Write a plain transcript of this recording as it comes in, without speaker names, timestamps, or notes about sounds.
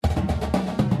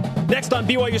Next on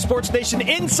BYU Sports Nation,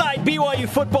 inside BYU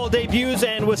football debuts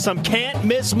and with some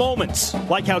can't-miss moments,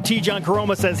 like how T. John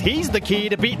Caroma says he's the key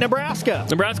to beat Nebraska.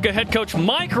 Nebraska head coach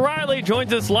Mike Riley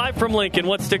joins us live from Lincoln.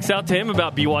 What sticks out to him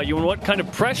about BYU and what kind of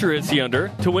pressure is he under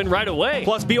to win right away?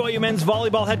 Plus, BYU men's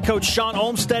volleyball head coach Shawn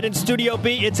Olmstead in Studio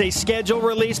B. It's a schedule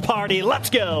release party. Let's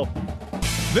go.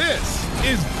 This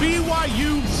is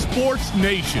BYU Sports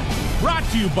Nation, brought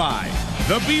to you by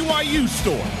The BYU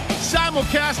Store,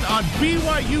 simulcast on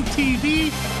BYU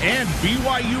TV and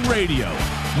BYU Radio.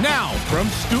 Now, from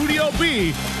Studio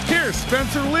B, here's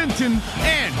Spencer Linton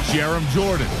and Jerem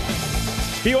Jordan.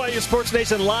 BYU Sports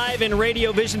Nation live in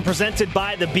Radio Vision, presented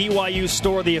by The BYU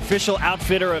Store, the official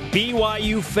outfitter of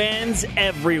BYU fans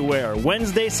everywhere.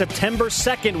 Wednesday, September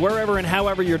 2nd, wherever and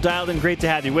however you're dialed in, great to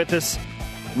have you with us.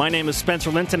 My name is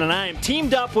Spencer Linton, and I am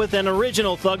teamed up with an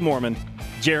original Thug Mormon,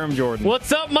 Jerem Jordan.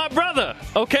 What's up, my brother?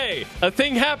 Okay, a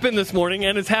thing happened this morning,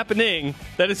 and it's happening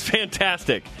that is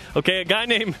fantastic. Okay, a guy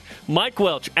named Mike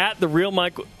Welch, at Real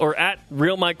Mike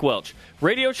Welch,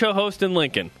 radio show host in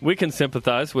Lincoln. We can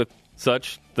sympathize with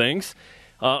such things.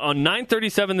 On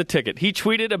 937 The Ticket, he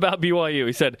tweeted about BYU.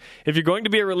 He said, if you're going to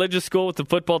be a religious school with a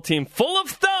football team full of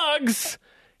thugs,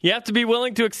 you have to be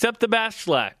willing to accept the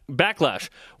backlash.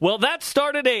 Well, that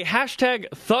started a hashtag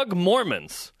Thug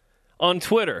Mormons on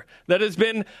Twitter that has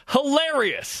been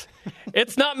hilarious.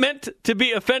 It's not meant to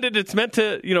be offended. It's meant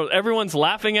to, everyone's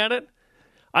laughing at it.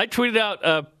 I tweeted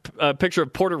out a picture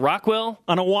of Porter Rockwell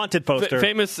on a wanted poster.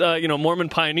 Famous, Mormon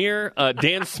pioneer.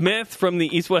 Dan Smith from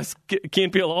the East-West Key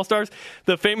and Peele All-Stars.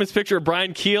 The famous picture of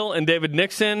Brian Keel and David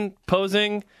Nixon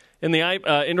posing in the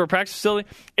indoor practice facility.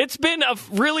 It's been a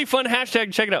really fun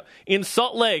hashtag. Check it out. In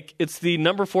Salt Lake, it's the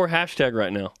number 4 hashtag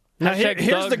right now. Now,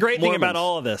 here's the great thing about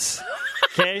all of this.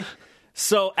 Okay?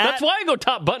 So that's why I go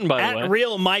top button, by the way. At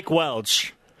Real Mike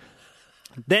Welch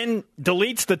then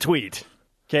deletes the tweet,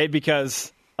 okay,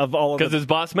 because of all of because his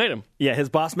boss made him. Yeah, his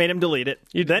boss made him delete it.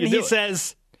 Then he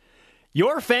says,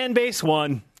 your fan base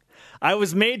won. I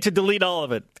was made to delete all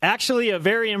of it. Actually, a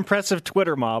very impressive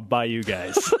Twitter mob by you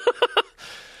guys.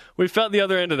 We felt the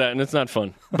other end of that, and it's not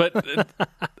fun. But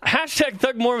hashtag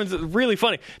Thug Mormons is really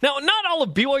funny. Now, not all of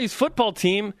BYU's football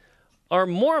team are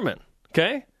Mormon,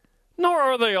 okay? Nor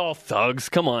are they all thugs.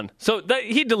 Come on. So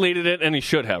he deleted it, and he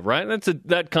should have, right?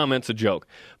 That comment's a joke.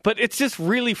 But it's just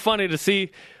really funny to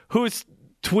see who's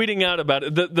tweeting out about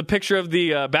it. The picture of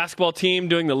the basketball team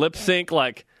doing the lip sync,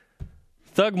 like,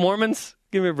 Thug Mormons?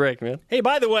 Give me a break, man. Hey,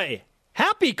 by the way,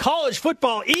 happy College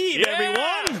Football Eve,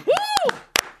 everyone! Woo!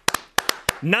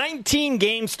 19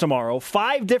 games tomorrow.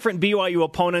 5 different BYU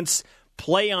opponents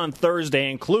play on Thursday,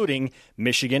 including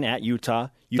Michigan at Utah.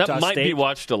 That might be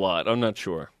watched a lot. I'm not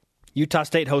sure. Utah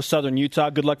State hosts Southern Utah.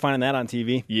 Good luck finding that on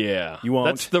TV. Yeah. You won't.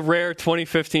 That's the rare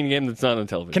 2015 game that's not on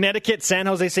television. Connecticut, San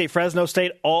Jose State, Fresno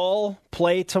State all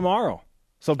play tomorrow.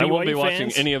 So BYU I won't be watching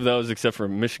fans, any of those except for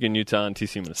Michigan, Utah, and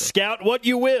TCU, Minnesota. Scout what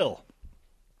you will.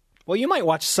 Well, you might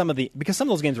watch some of because some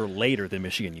of those games were later than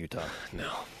Michigan, Utah. No.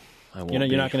 I won't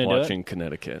you're not going to do it? Watching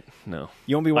Connecticut. No.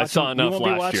 You won't be watching, I saw enough you won't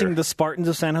be watching year. The Spartans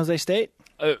of San Jose State?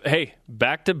 Hey,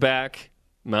 back-to-back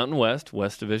Mountain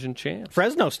West Division champs.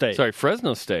 Fresno State. Sorry,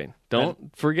 Fresno State.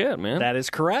 Don't forget, man. That is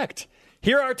correct.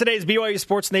 Here are today's BYU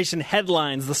Sports Nation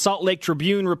headlines. The Salt Lake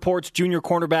Tribune reports junior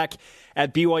cornerback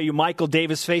at BYU Michael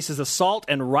Davis faces assault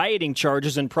and rioting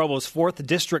charges in Provo's 4th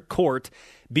District Court.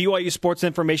 BYU Sports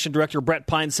Information Director Brett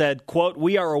Pine said, quote,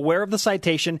 we are aware of the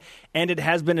citation and it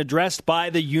has been addressed by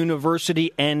the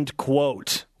university, end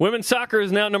quote. Women's soccer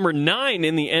is now number 9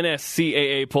 in the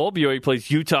NSCAA poll. BYU plays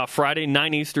Utah Friday,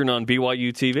 9 Eastern on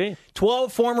BYU TV.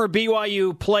 12 former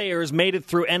BYU players made it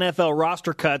through NFL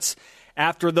roster cuts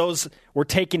after those were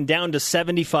taken down to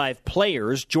 75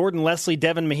 players. Jordan Leslie,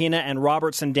 Devin Mahina, and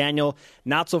Robertson Daniel,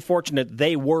 not so fortunate,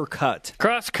 they were cut.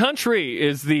 Cross country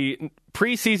is the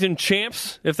preseason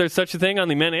champs, if there's such a thing, on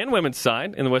the men and women's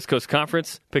side in the West Coast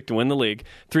Conference, picked to win the league.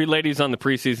 3 ladies on the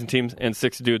preseason teams and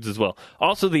 6 dudes as well.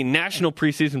 Also, the national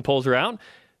preseason polls are out.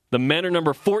 The men are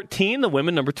number 14, the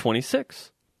women number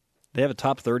 26. They have a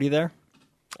top 30 there?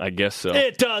 I guess so.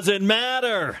 It doesn't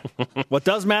matter. What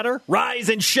does matter? Rise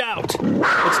and shout.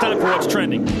 It's time for What's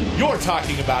Trending. You're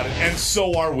talking about it, and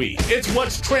so are we. It's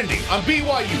What's Trending on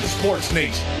BYU Sports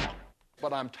Nation.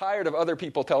 But I'm tired of other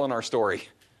people telling our story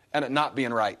and it not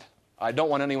being right. I don't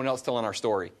want anyone else telling our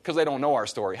story because they don't know our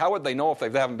story. How would they know if they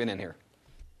haven't been in here?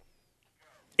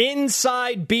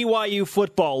 Inside BYU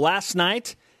football. Last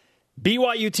night,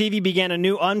 BYU TV began a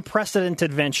new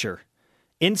unprecedented venture.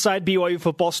 Inside BYU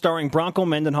football, starring Bronco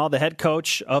Mendenhall, the head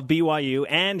coach of BYU,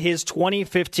 and his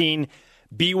 2015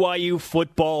 BYU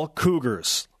football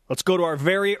Cougars. Let's go to our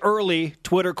very early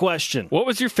Twitter question. What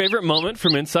was your favorite moment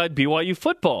from inside BYU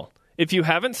football? If you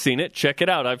haven't seen it, check it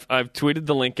out. I've tweeted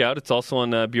the link out. It's also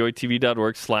on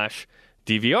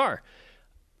BYUtv.org/DVR.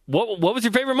 What was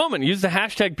your favorite moment? Use the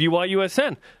hashtag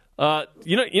BYUSN.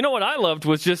 You know what I loved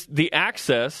was just the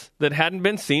access that hadn't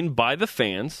been seen by the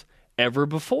fans ever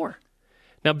before.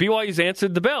 Now, BYU's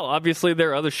answered the bell. Obviously,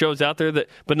 there are other shows out there,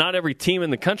 but not every team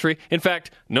in the country, in fact,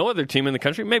 no other team in the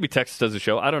country, maybe Texas does a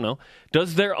show, I don't know,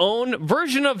 does their own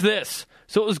version of this.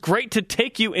 So it was great to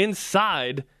take you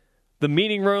inside the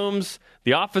meeting rooms,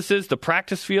 the offices, the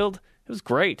practice field. It was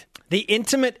great. The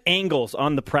intimate angles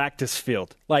on the practice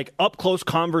field, like up-close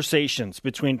conversations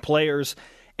between players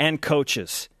and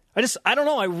coaches. I don't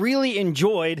know, I really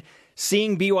enjoyed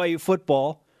seeing BYU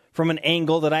football from an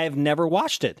angle that I have never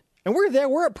watched it. And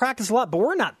we're at practice a lot, but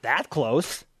we're not that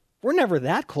close. We're never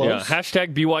that close. Yeah,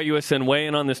 hashtag BYUSN. Weigh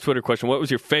in on this Twitter question. What was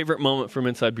your favorite moment from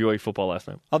inside BYU football last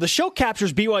night? The show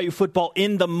captures BYU football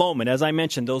in the moment. As I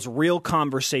mentioned, those real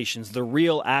conversations, the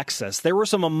real access. There were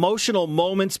some emotional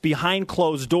moments behind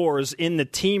closed doors in the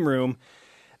team room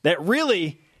that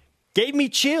really gave me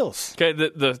chills.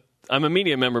 Okay, I'm a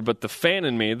media member, but the fan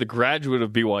in me, the graduate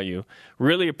of BYU,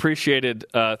 really appreciated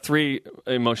 3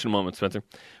 emotional moments, Spencer.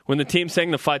 When the team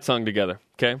sang the fight song together,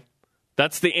 okay?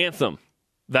 That's the anthem.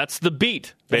 That's the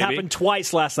beat, baby. It happened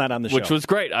twice last night on the show. Which was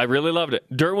great. I really loved it.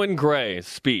 Derwin Gray's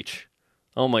speech.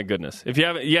 Oh, my goodness. If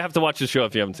you have to watch the show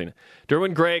if you haven't seen it.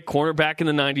 Derwin Gray, cornerback in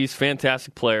the 90s,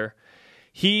 fantastic player.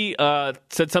 He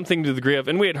said something to the degree of,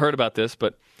 and we had heard about this,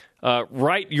 but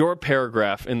write your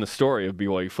paragraph in the story of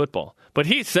BYU football. But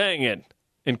he's saying it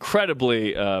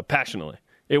incredibly passionately.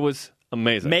 It was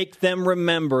amazing. Make them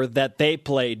remember that they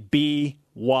played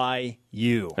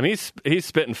BYU. And he's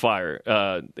spitting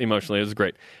fire emotionally. It was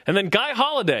great. And then Guy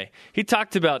Holiday, he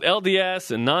talked about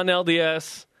LDS and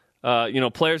non-LDS,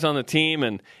 players on the team.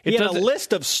 And he had a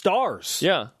list of stars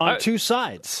on 2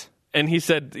 sides. And he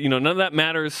said, none of that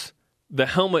matters. The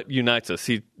helmet unites us.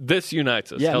 This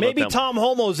unites us. Yeah, maybe Tom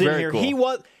Holmoe's in here.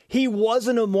 Cool. He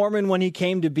wasn't a Mormon when he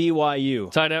came to BYU.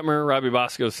 Ty Detmer, Robbie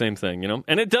Bosco, same thing, And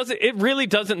it really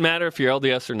doesn't matter if you're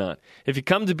LDS or not. If you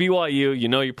come to BYU,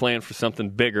 you're playing for something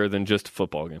bigger than just a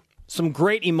football game. Some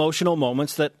great emotional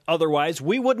moments that otherwise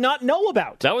we would not know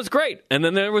about. That was great. And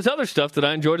then there was other stuff that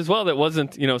I enjoyed as well that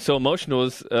wasn't, so emotional. It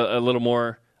was a little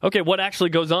more, okay, what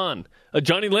actually goes on?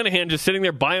 Johnny Linehan just sitting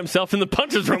there by himself in the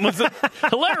puncher's room was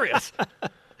hilarious.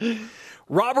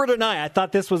 Robert and I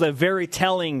thought this was a very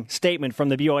telling statement from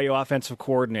the BYU offensive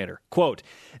coordinator. Quote,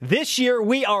 "This year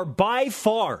we are by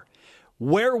far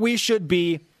where we should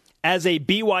be as a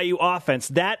BYU offense.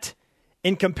 That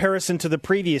in comparison to the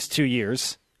previous 2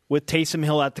 years with Taysom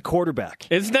Hill at the quarterback."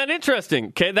 Isn't that interesting?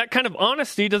 Okay, that kind of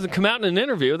honesty doesn't come out in an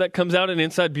interview. That comes out in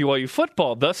inside BYU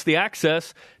football. Thus, the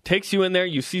access takes you in there.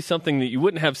 You see something that you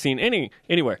wouldn't have seen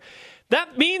anywhere.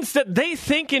 That means that they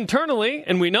think internally,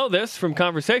 and we know this from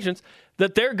conversations,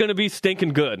 that they're going to be stinking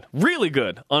good, really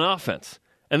good on offense,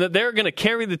 and that they're going to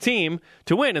carry the team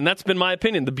to win. And that's been my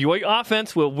opinion. The BYU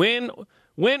offense will win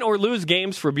or lose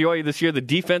games for BYU this year. The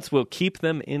defense will keep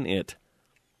them in it.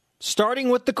 Starting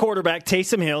with the quarterback,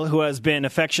 Taysom Hill, who has been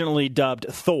affectionately dubbed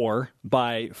Thor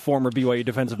by former BYU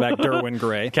defensive back Derwin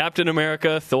Gray. Captain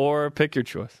America, Thor, pick your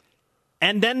choice.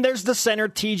 And then there's the center,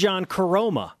 T-John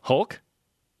Karoma. Hulk?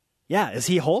 Yeah, is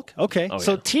he Hulk? Okay. Oh,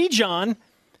 so yeah. T-John,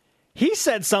 he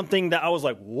said something that I was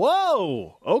like,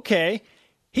 whoa, okay.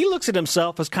 He looks at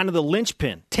himself as kind of the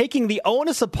linchpin, taking the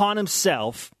onus upon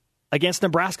himself against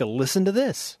Nebraska. Listen to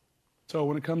this. So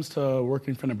when it comes to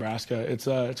working for Nebraska, it's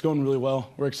going really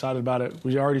well. We're excited about it.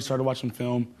 We already started watching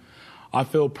film. I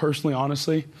feel personally,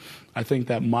 honestly, I think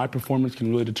that my performance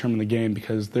can really determine the game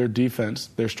because their defense,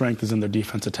 their strength is in their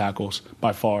defensive tackles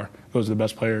by far. Those are the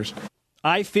best players.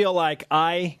 I feel like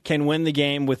I can win the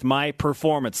game with my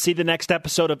performance. See the next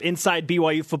episode of Inside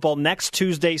BYU Football next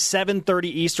Tuesday, 7:30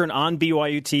 Eastern on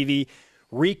BYU TV,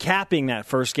 recapping that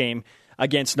first game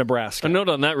against Nebraska. A note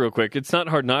on that real quick. It's not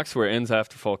Hard Knocks where it ends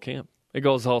after fall camp. It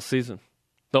goes all season.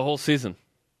 The whole season.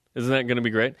 Isn't that going to be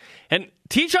great? And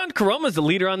T-John Karoma is the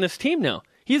leader on this team now.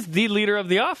 He's the leader of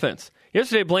the offense.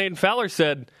 Yesterday, Blaine Fowler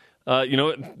said,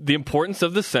 the importance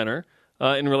of the center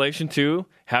in relation to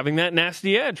having that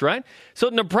nasty edge, right? So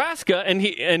Nebraska, and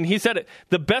he said it,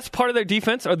 the best part of their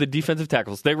defense are the defensive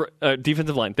tackles.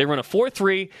 Defensive line. They run a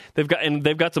 4-3.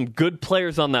 They've got some good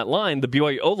players on that line. The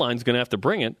BYU O-line is going to have to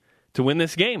bring it to win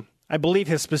this game. I believe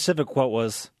his specific quote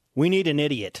was, "We need an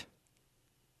idiot."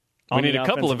 We need a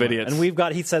couple of idiots.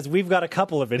 And he says, we've got a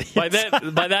couple of idiots. By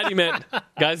that he meant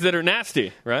guys that are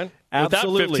nasty, right?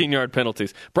 Absolutely. Without 15-yard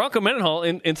penalties. Bronco Mendenhall,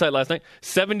 inside last night,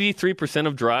 73%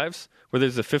 of drives where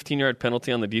there's a 15-yard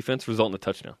penalty on the defense result in a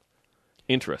touchdown.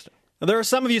 Interesting. There are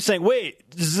some of you saying, wait,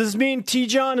 does this mean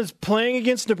T-John is playing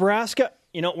against Nebraska?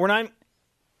 You know, we're not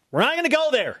going to go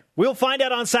there. We'll find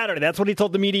out on Saturday. That's what he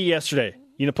told the media yesterday.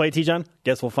 You going to play T-John?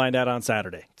 Guess we'll find out on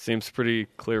Saturday. Seems pretty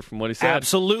clear from what he said.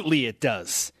 Absolutely it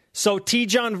does. So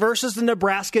T-John versus the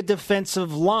Nebraska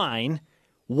defensive line.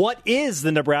 What is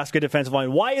the Nebraska defensive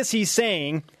line? Why is he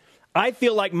saying, I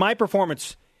feel like my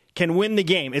performance can win the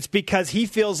game? It's because he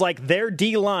feels like their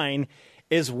D-line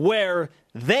is where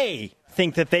they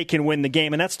think that they can win the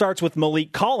game. And that starts with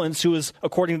Malik Collins, who is,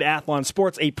 according to Athlon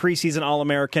Sports, a preseason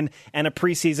All-American and a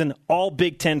preseason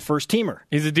All-Big Ten first-teamer.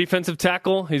 He's a defensive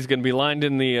tackle. He's going to be lined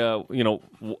in the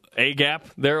A gap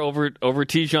there over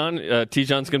T-John.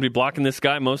 T-John's going to be blocking this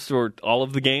guy most or all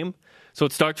of the game. So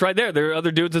it starts right there. There are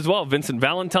other dudes as well. Vincent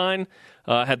Valentine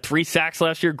had 3 sacks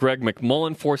last year. Greg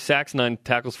McMullen, 4 sacks, 9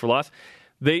 tackles for loss.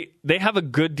 They have a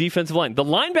good defensive line. The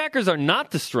linebackers are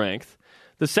not the strength.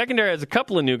 The secondary has a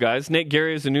couple of new guys. Nate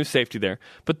Gary is a new safety there.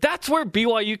 But that's where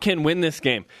BYU can win this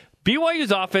game.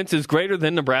 BYU's offense is greater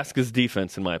than Nebraska's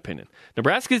defense, in my opinion.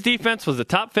 Nebraska's defense was a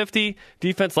top 50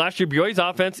 defense last year. BYU's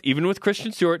offense, even with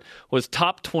Christian Stewart, was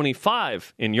top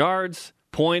 25 in yards,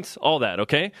 points, all that,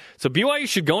 okay? So BYU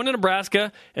should go into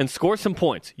Nebraska and score some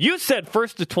points. You said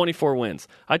first to 24 wins.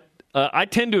 I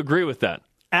tend to agree with that.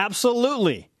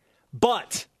 Absolutely.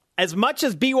 But as much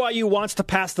as BYU wants to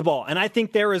pass the ball, and I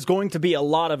think there is going to be a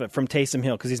lot of it from Taysom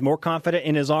Hill because he's more confident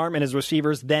in his arm and his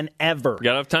receivers than ever. You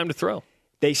got to have time to throw.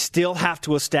 They still have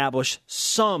to establish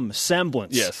some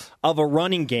semblance of a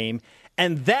running game,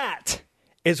 and that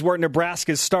is where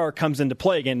Nebraska's star comes into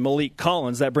play again, Malik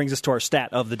Collins. That brings us to our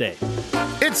stat of the day.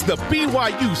 It's the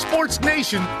BYU Sports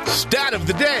Nation stat of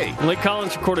the day. Malik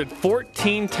Collins recorded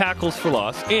 14 tackles for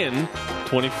loss in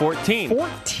 2014.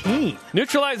 14?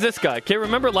 Neutralize this guy. Okay,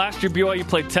 remember last year BYU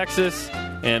played Texas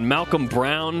and Malcolm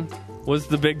Brown was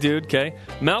the big dude, okay?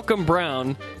 Malcolm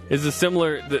Brown is a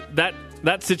similar...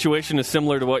 That situation is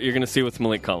similar to what you're going to see with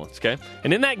Malik Collins, okay?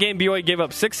 And in that game, BYU gave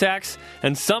up 6 sacks,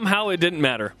 and somehow it didn't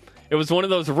matter. It was one of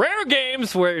those rare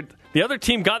games where the other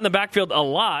team got in the backfield a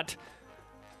lot,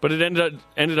 but it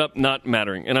ended up not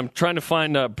mattering. And I'm trying to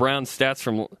find Brown's stats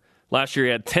from last year.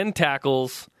 He had 10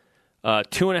 tackles,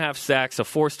 2.5 sacks, a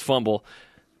forced fumble.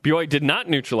 BYU did not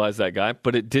neutralize that guy,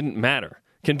 but it didn't matter.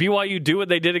 Can BYU do what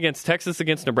they did against Texas,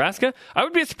 against Nebraska? I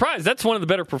would be surprised. That's one of the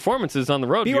better performances on the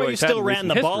road. BYU still ran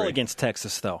the ball against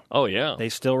Texas, though. Oh, yeah. They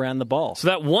still ran the ball. So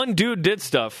that one dude did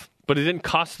stuff, but it didn't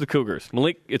cost the Cougars.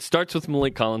 It starts with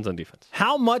Malik Collins on defense.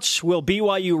 How much will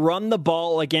BYU run the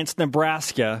ball against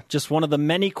Nebraska? Just one of the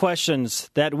many questions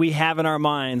that we have in our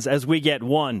minds as we get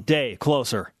one day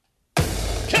closer.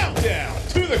 Countdown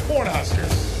to the Cornhuskers.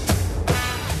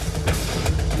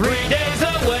 3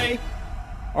 days away.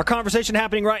 Our conversation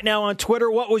happening right now on Twitter.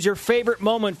 What was your favorite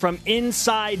moment from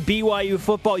inside BYU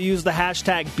football? Use the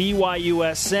hashtag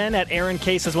BYUSN. At Aaron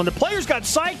K says, when the players got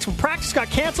psyched, when practice got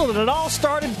canceled, and it all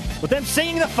started with them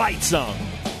singing the fight song.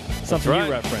 Something you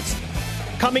referenced.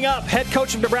 Coming up, head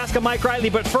coach of Nebraska, Mike Riley.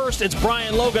 But first, it's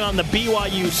Brian Logan on the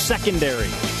BYU secondary.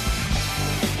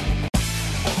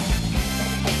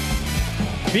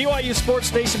 BYU Sports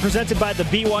Station presented by the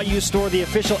BYU Store, the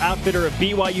official outfitter of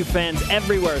BYU fans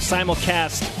everywhere.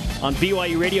 Simulcast on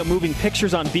BYU Radio, moving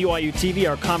pictures on BYU TV.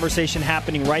 Our conversation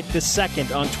happening right this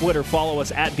second on Twitter. Follow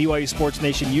us at BYU Sports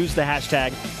Nation. Use the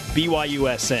hashtag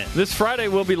BYUSN. This Friday,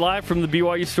 we'll be live from the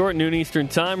BYU Store at noon Eastern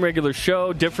Time. Regular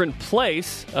show, different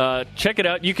place. Check it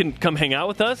out. You can come hang out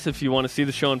with us if you want to see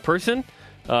the show in person.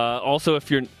 Also,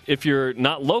 if you're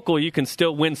not local, you can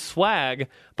still win swag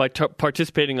by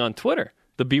participating on Twitter.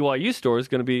 The BYU Store is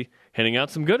going to be handing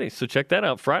out some goodies, so check that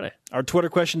out Friday. Our Twitter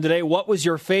question today, what was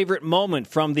your favorite moment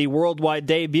from the worldwide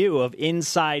debut of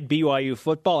Inside BYU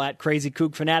Football? At Crazy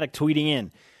Kook Fanatic tweeting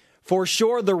in. For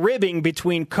sure, the ribbing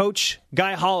between Coach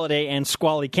Guy Holiday and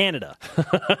Squally Canada.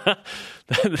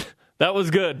 That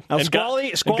was good. Now,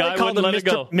 Squally called him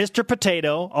Mr.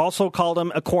 Potato, also called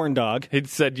him a corn dog. He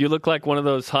said, you look like one of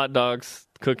those hot dogs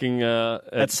cooking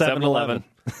at 7-Eleven.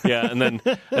 Yeah, and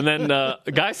then a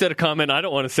guy said a comment I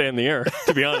don't want to say in the air,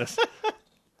 to be honest.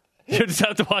 You just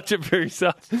have to watch it for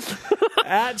yourself.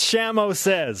 At Shamo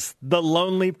says, the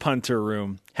lonely punter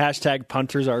room. Hashtag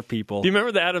punters are people. Do you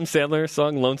remember the Adam Sandler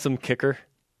song, Lonesome Kicker?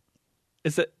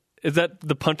 Is that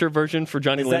the punter version for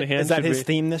Johnny Linehan? Is that his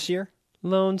theme this year?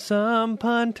 Lonesome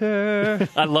punter.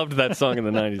 I loved that song in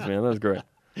the 90s, man. That was great.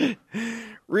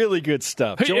 Really good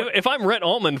stuff. If I'm Rhett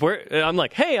Almond, I'm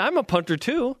like, hey, I'm a punter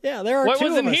too. Yeah, there are Why two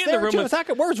wasn't of us. he in the room?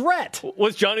 Where's Rhett?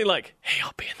 Was Johnny like, hey,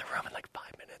 I'll be in the room in like 5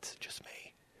 minutes, just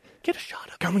me. Get a shot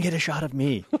of me. Come and get a shot of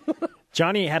me.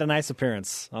 Johnny had a nice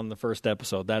appearance on the first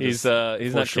episode. He's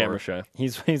not camera shy.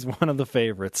 He's one of the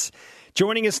favorites.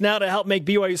 Joining us now to help make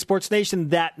BYU Sports Nation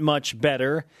that much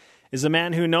better is a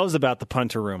man who knows about the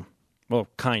punter room. Well,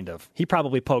 kind of. He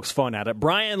probably pokes fun at it.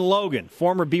 Brian Logan,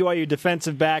 former BYU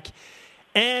defensive back,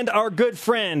 and our good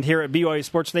friend here at BYU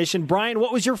Sports Nation. Brian,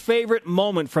 what was your favorite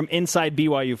moment from inside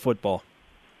BYU football?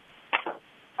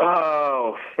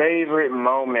 Oh, favorite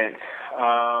moment.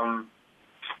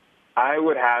 I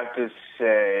would have to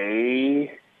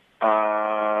say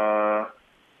all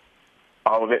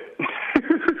of it.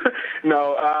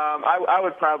 No, I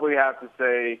would probably have to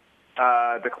say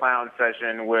the clown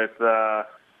session with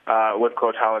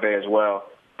Coach Holliday as well.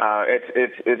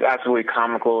 It's absolutely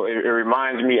comical. It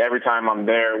reminds me every time I'm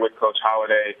there with Coach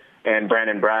Holliday and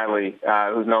Brandon Bradley,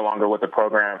 who's no longer with the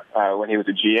program when he was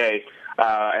a GA,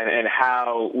 and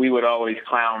how we would always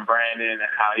clown Brandon and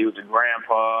how he was a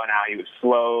grandpa and how he was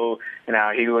slow and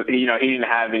how he didn't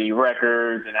have any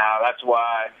records and how that's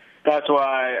why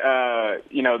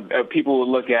people would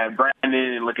look at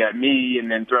Brandon and look at me and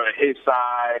then throw to his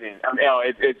side, and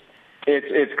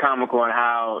it's comical and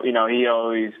how he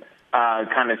always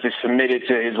kind of just submitted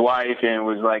to his wife and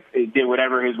was like, he did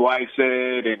whatever his wife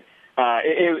said, and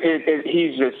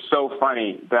he's just so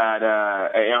funny that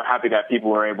I'm happy that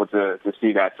people were able to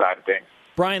see that side of things.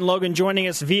 Brian Logan joining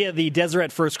us via the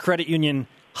Deseret First Credit Union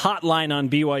hotline on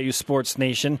BYU Sports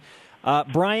Nation.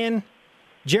 Brian,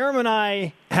 Jeremy and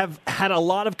I have had a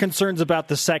lot of concerns about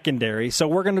the secondary, so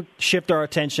we're going to shift our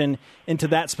attention into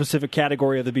that specific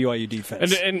category of the BYU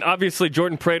defense. And obviously,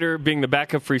 Jordan Prater being the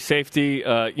backup free safety,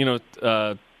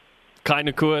 Kai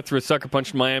Nakua threw a sucker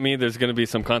punch in Miami. There's going to be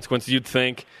some consequences, you'd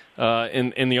think,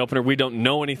 in the opener. We don't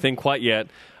know anything quite yet.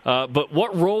 But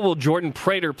what role will Jordan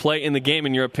Prater play in the game,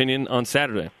 in your opinion, on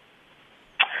Saturday?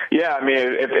 Yeah, I mean,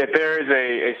 if there is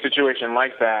a situation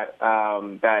like that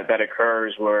that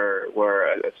occurs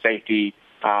where a safety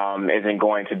isn't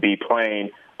going to be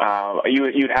playing,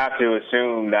 you'd have to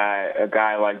assume that a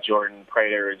guy like Jordan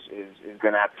Prater is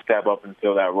going to have to step up and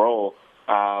fill that role.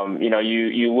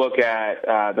 You look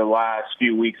at the last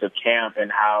few weeks of camp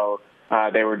and how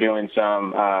they were doing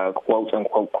some quote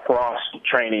unquote cross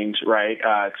trainings, right,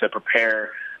 to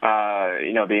prepare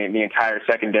the entire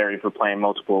secondary for playing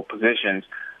multiple positions.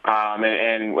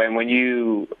 And when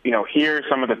you hear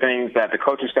some of the things that the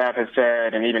coaching staff has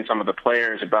said and even some of the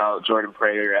players about Jordan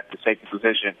Prater at the safety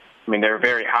position, I mean, they're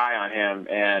very high on him.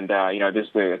 And, this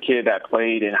is a kid that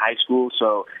played in high school,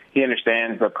 so he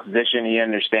understands the position. He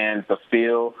understands the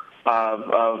feel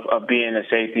of being a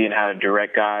safety and how to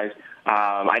direct guys.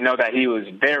 I know that he was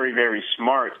very, very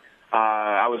smart.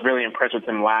 I was really impressed with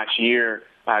him last year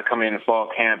coming into fall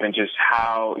camp and just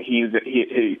how he's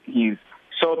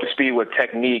so up to speed with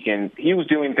technique, and he was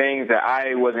doing things that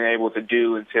I wasn't able to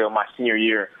do until my senior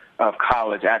year of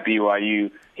college at BYU.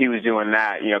 He was doing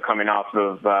that, coming off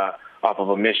of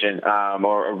a mission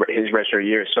or his redshirt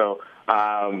year. So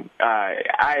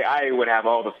I would have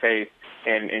all the faith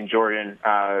in Jordan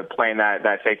playing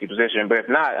that safety position. But if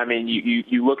not, I mean,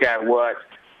 you look at what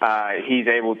he's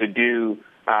able to do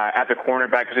at the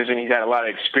cornerback position. He's had a lot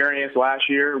of experience last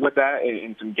year with that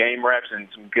in some game reps and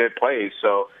some good plays.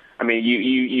 So, I mean,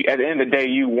 you at the end of the day,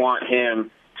 you want him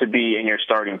to be in your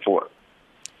starting four.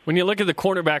 When you look at the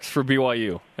cornerbacks for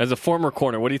BYU, as a former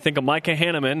corner, what do you think of Micah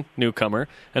Hanneman, newcomer,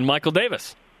 and Michael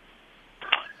Davis?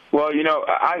 Well,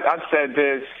 I've said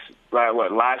this,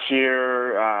 last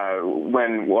year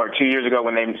or 2 years ago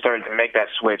when they started to make that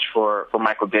switch for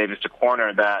Michael Davis to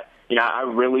corner, that, I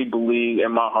really believe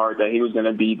in my heart that he was going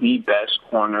to be the best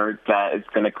corner that is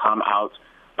going to come out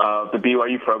of the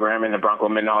BYU program in the Bronco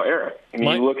Mendenhall era. I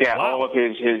mean, you look at all of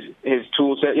his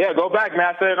tool set. Yeah, go back,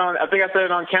 man. I think I said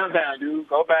it on Countdown, dude.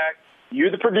 Go back.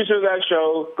 You're the producer of that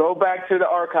show. Go back to the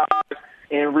archives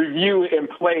and review it and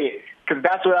play it, because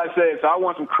that's what I said. So I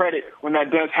want some credit when that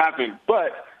does happen.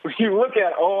 But when you look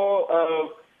at all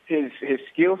of his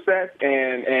skill sets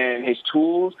and his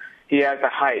tools, he has the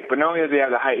height. But not only does he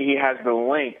have the height, he has the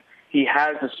length. He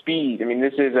has the speed. I mean,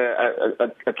 this is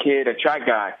a kid, a track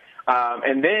guy.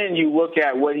 And then you look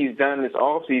at what he's done this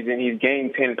offseason. He's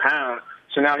gained 10 pounds,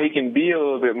 so now he can be a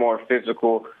little bit more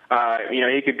physical.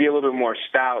 He could be a little bit more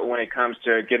stout when it comes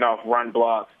to getting off run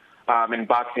blocks and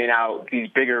boxing out these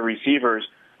bigger receivers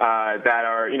that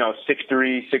are,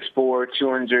 6'3", 6'4",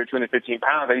 200, 215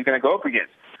 pounds that he's going to go up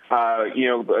against,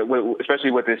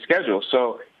 especially with his schedule.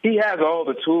 So he has all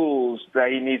the tools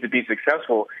that he needs to be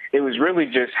successful. It was really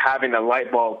just having the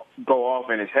light bulb go off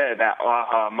in his head, that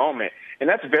aha moment. And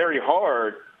that's very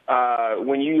hard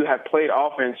when you have played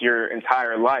offense your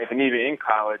entire life and even in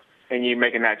college and you're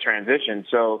making that transition.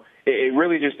 So it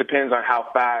really just depends on how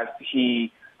fast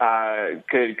he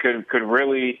could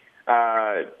really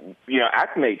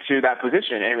acclimate to that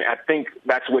position. And I think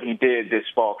that's what he did this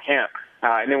fall camp.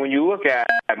 And then when you look at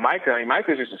Micah, I mean,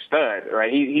 Micah's just a stud,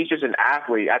 right? He's just an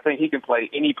athlete. I think he can play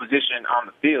any position on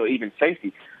the field, even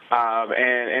safety.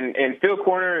 And field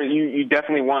corner, you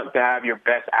definitely want to have your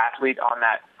best athlete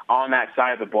on that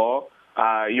side of the ball.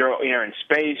 You're in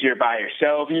space. You're by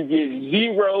yourself. You get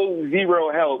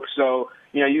zero help. So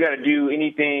you got to do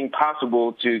anything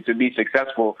possible to be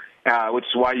successful, which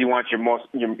is why you want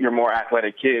your more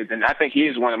athletic kids. And I think he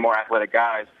is one of the more athletic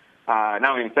guys, not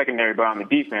only in the secondary but on the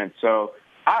defense. So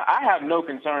I have no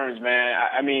concerns, man.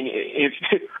 I mean, if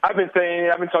I've been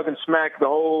talking smack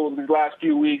these last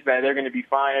few weeks that they're going to be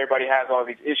fine. Everybody has all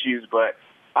these issues, but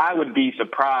I would be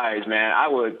surprised, man. I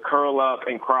would curl up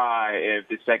and cry if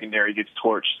the secondary gets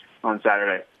torched on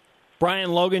Saturday.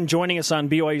 Brian Logan joining us on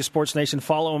BYU Sports Nation.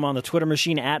 Follow him on the Twitter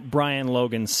machine at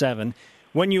BrianLogan7.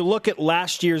 When you look at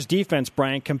last year's defense,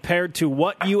 Brian, compared to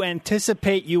what you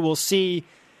anticipate you will see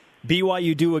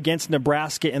BYU do against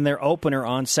Nebraska in their opener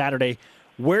on Saturday,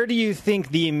 where do you think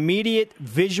the immediate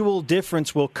visual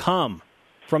difference will come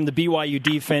from the BYU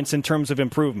defense in terms of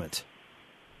improvement?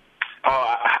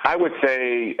 I would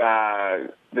say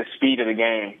the speed of the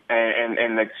game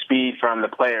and the speed from the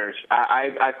players.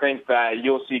 I think that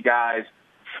you'll see guys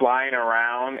flying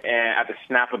around and at the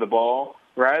snap of the ball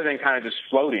rather than kind of just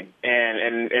floating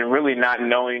and really not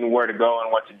knowing where to go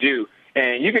and what to do.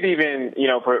 And you could even,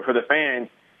 for the fans,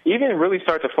 even really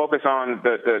start to focus on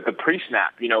the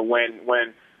pre-snap,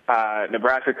 when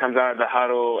Nebraska comes out of the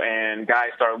huddle and guys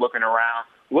start looking around.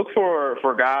 Look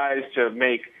for guys to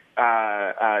make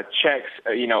checks,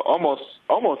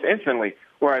 almost instantly.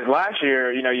 Whereas last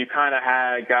year, you kind of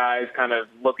had guys kind of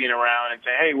looking around and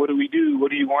saying, hey, what do we do?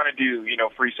 What do you want to do?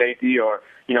 Free safety or,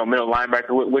 middle linebacker.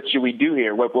 What should we do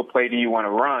here? What play do you want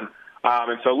to run?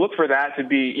 And so look for that to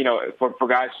be, for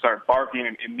guys to start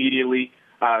barking immediately.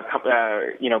 Guys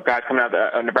coming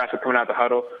out, Nebraska coming out the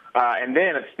huddle, and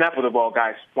then at the snap of the ball,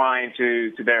 guys flying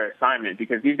to their assignment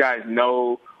because these guys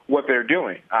know what they're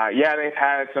doing. They've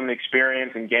had some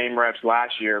experience in game reps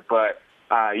last year, but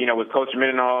with Coach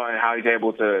Mendenhall and how he's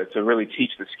able to really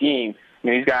teach the scheme,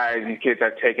 these kids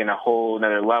have taken a whole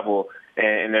another level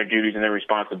in their duties and their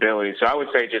responsibilities. So I would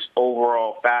say just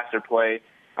overall faster play.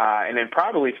 And then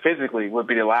probably physically would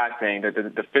be the last thing,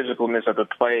 the physicalness of the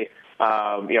play.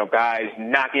 Guys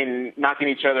knocking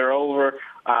each other over.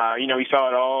 We saw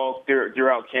it all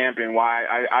throughout camp, and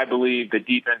why I believe the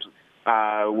defense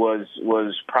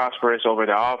was prosperous over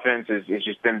the offense is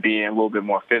just them being a little bit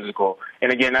more physical.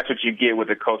 And again, that's what you get with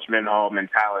the Coach Mendenhall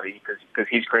mentality because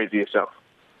he's crazy himself.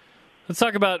 Let's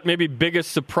talk about maybe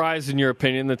biggest surprise in your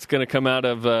opinion that's going to come out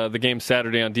of the game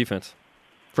Saturday on defense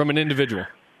from an individual.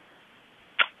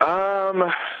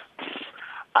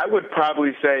 I would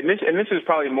probably say, and this is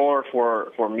probably more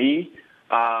for me,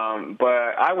 but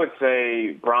I would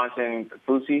say Bronson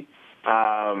Kafusi.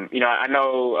 I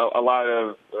know a lot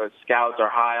of scouts are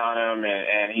high on him,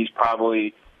 and he's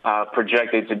probably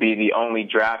projected to be the only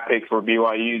draft pick for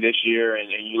BYU this year. And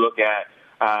you look at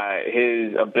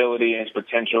his ability and his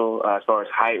potential as far as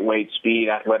height, weight, speed,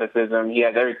 athleticism. He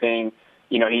has everything,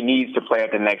 he needs to play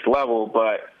at the next level.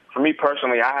 But for me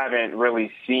personally, I haven't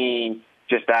really seen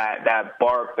just that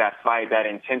bark, that fight, that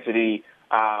intensity,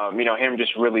 him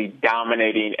just really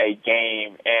dominating a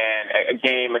game and a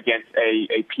game against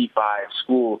a P5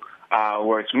 school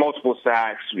where it's multiple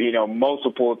sacks,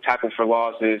 multiple tackles for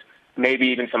losses, maybe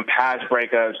even some pass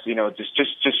breakups,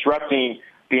 just disrupting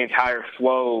the entire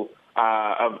flow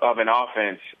of an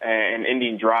offense and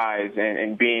ending drives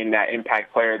and being that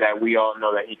impact player that we all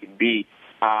know that he can be.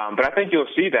 But I think you'll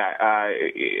see that,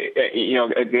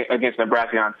 against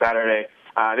Nebraska on Saturday.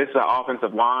 This is an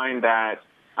offensive line that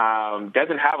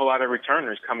doesn't have a lot of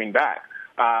returners coming back.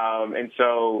 And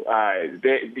so,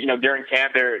 during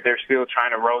camp, they're still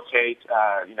trying to rotate,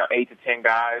 8 to 10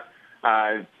 guys,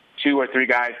 2 or 3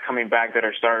 guys coming back that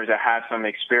are starters that have some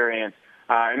experience.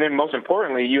 And then most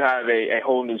importantly, you have a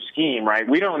whole new scheme, right?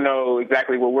 We don't know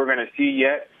exactly what we're going to see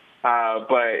yet.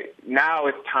 But now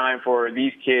it's time for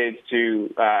these kids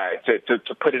to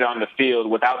put it on the field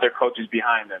without their coaches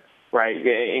behind them, right?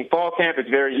 In fall camp, it's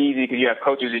very easy because you have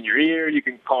coaches in your ear. You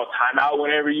can call timeout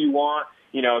whenever you want.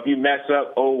 If you mess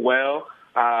up, oh well.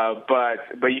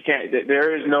 But you can't.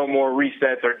 There is no more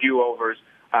resets or do-overs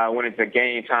when it's a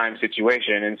game time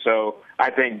situation. And so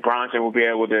I think Bronson will be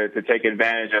able to take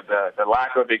advantage of the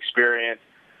lack of experience,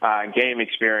 game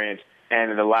experience,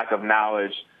 and the lack of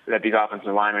knowledge that these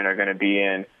offensive linemen are going to be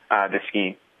in the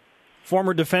scheme.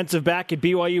 Former defensive back at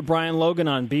BYU, Brian Logan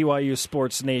on BYU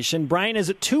Sports Nation. Brian, is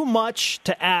it too much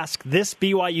to ask this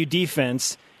BYU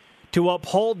defense to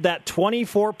uphold that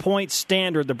 24-point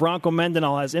standard the Bronco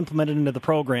Mendenhall has implemented into the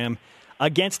program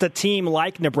against a team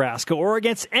like Nebraska or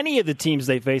against any of the teams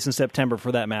they face in September,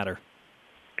 for that matter?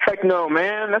 Heck no,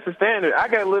 man. That's the standard. I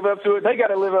got to live up to it. They got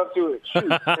to live up to it.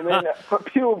 Shoot. And then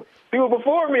people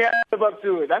before me have to live up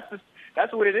to it.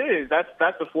 That's what it is. That's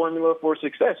the formula for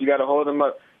success. You got to hold them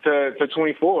up to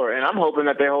 24, and I'm hoping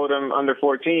that they hold them under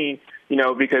 14.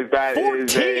 Because that 14?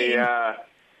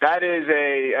 is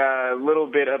a little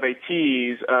bit of a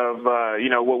tease of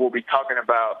what we'll be talking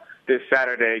about this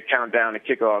Saturday countdown to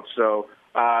kickoff. So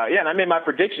and I made my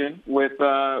prediction with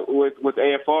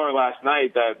AFR last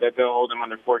night that they'll hold them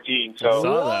under 14.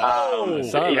 So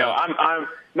I'm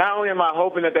not only am I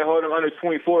hoping that they hold them under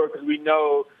 24 because we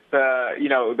know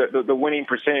the winning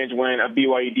percentage when a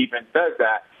BYU defense does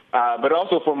that, but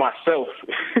also for myself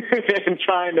and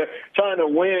trying to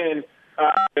win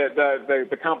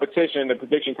the competition, the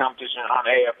prediction competition on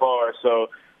AFR. So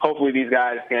hopefully these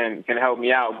guys can help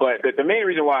me out. But the main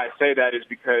reason why I say that is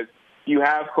because you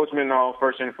have Coach Mendenhall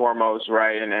first and foremost,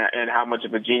 right, and how much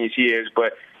of a genius he is.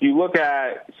 But you look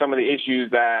at some of the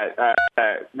issues that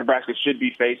Nebraska should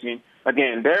be facing.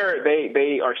 Again,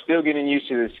 they are still getting used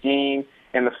to the scheme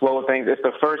and the flow of things. It's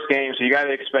the first game, so you got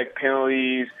to expect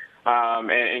penalties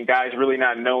and guys really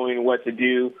not knowing what to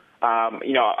do.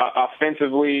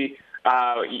 Offensively,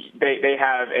 they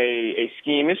have a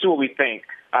scheme. This is what we think.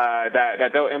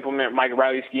 That they'll implement Mike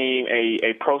Riley's scheme,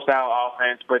 a pro-style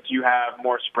offense, but you have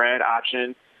more spread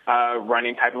option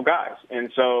running type of guys,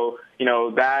 and so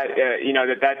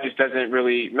that just doesn't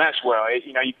really mesh well.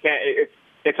 You can't.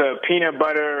 It's a peanut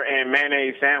butter and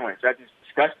mayonnaise sandwich. That's just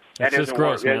disgusting. That doesn't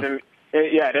gross, work. man.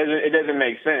 It doesn't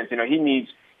make sense. He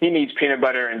needs peanut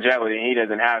butter and jelly, and he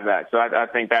doesn't have that. So I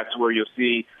think that's where you'll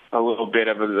see a little bit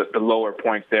of the lower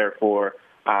points there for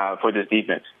this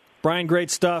defense. Brian,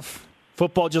 great stuff.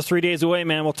 Football just 3 days away,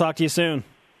 man. We'll talk to you soon.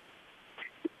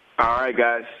 All right,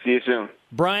 guys. See you soon.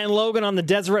 Brian Logan on the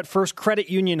Deseret First Credit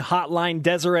Union Hotline.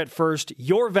 Deseret First,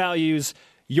 your values,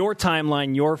 your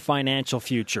timeline, your financial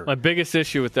future. My biggest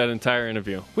issue with that entire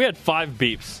interview, we had 5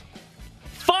 beeps.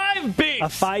 5 beeps! A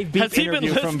 5-beep Has he been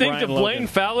interview from listening Brian to Blaine Logan.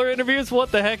 Fowler interviews?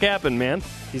 What the heck happened, man?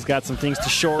 He's got some things to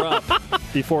shore up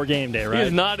before game day, right?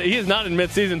 He is not in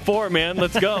midseason 4, man.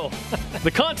 Let's go.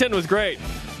 The content was great.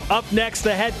 Up next,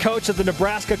 the head coach of the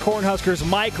Nebraska Cornhuskers,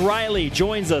 Mike Riley,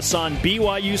 joins us on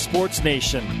BYU Sports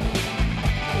Nation.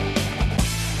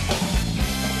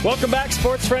 Welcome back,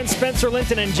 sports friends. Spencer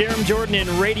Linton and Jerem Jordan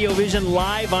in Radio Vision,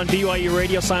 live on BYU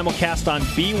Radio, simulcast on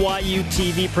BYU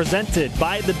TV, presented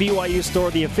by the BYU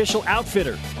Store, the official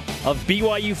outfitter of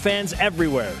BYU fans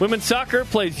everywhere. Women's soccer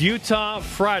plays Utah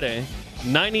Friday,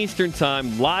 9 Eastern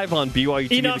time, live on BYU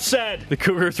TV. Enough said. The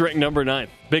Cougars ranked number 9.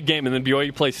 Big game, and then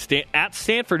BYU plays at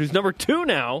Stanford, who's number 2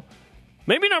 now,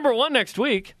 maybe number 1 next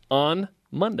week on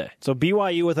Monday. So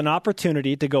BYU with an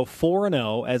opportunity to go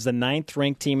 4-0 as the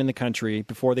 9th-ranked team in the country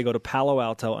before they go to Palo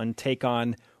Alto and take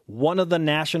on one of the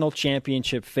national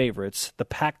championship favorites, the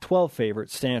Pac-12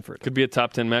 favorite, Stanford. Could be a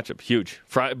top 10 matchup. Huge.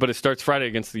 But it starts Friday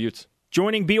against the Utes.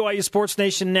 Joining BYU Sports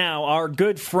Nation now, our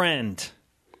good friend,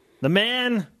 the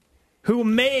man who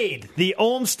made the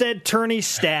Olmstead tourney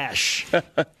stash.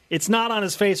 It's not on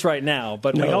his face right now,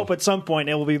 but we hope at some point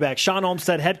it will be back. Shawn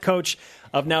Olmstead, head coach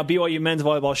of now BYU men's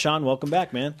volleyball. Shawn, welcome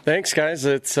back, man. Thanks, guys.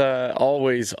 It's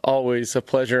always a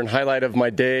pleasure and highlight of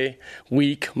my day,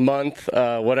 week, month,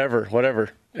 whatever,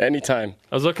 anytime.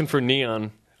 I was looking for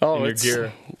neon in your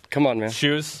gear. Come on, man.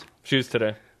 Shoes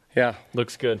today. Yeah.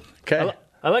 Looks good. Okay.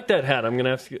 I like that hat. I'm going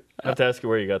to have to ask you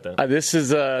where you got that. This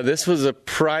was a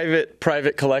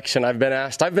private collection. I've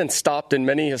been stopped in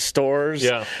many stores.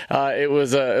 Yeah. It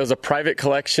was a private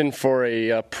collection for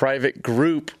a private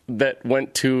group that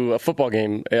went to a football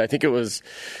game. I think it was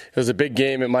a big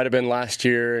game. It might have been last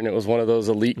year, and it was one of those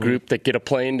elite group that get a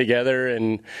plane together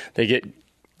and they get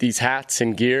these hats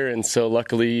and gear, and so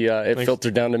luckily it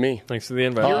filtered down to me. Thanks for the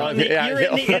invite. You're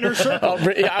in the inner circle.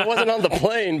 I wasn't on the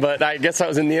plane, but I guess I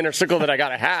was in the inner circle that I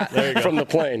got a hat from the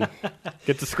plane.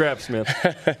 Get the scraps, man.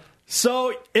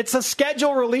 So it's a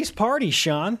schedule release party,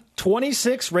 Shawn.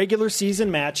 26 regular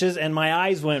season matches, and my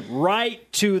eyes went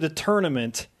right to the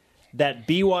tournament that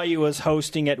BYU is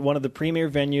hosting at one of the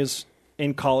premier venues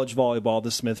in college volleyball,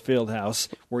 the Smith Fieldhouse,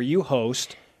 where you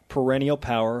host perennial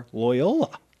power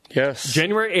Loyola. Yes.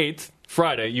 January 8th,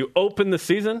 Friday, you open the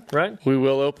season, right? We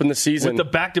will open the season. With the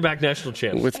back-to-back national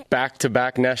champs. With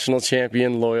back-to-back national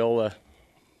champion Loyola.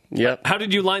 Yep. How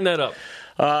did you line that up?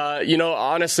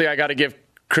 Honestly, I got to give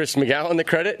Chris McGowan the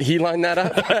credit. He lined that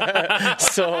up.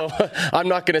 So I'm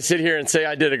not going to sit here and say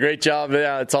I did a great job.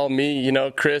 Yeah, it's all me. You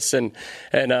know, Chris and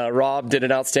Rob did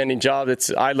an outstanding job.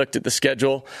 I looked at the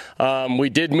schedule. We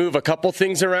did move a couple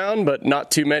things around, but not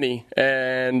too many.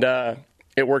 And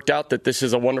it worked out that this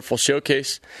is a wonderful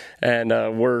showcase. And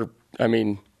to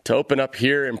open up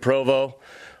here in Provo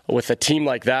with a team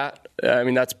like that, I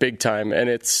mean, that's big time. And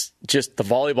it's just the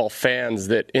volleyball fans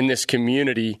that in this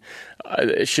community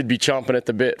should be chomping at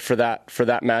the bit for that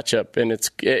matchup. And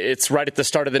it's right at the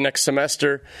start of the next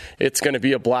semester. It's going to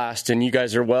be a blast. And you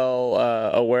guys are well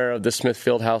aware of the Smith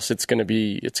Fieldhouse. It's going to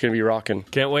be rocking.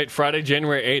 Can't wait. Friday,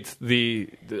 January 8th, the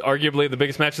arguably the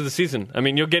biggest match of the season. I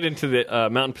mean, you'll get into the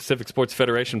Mountain Pacific Sports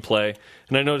Federation play.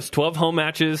 And I noticed 12 home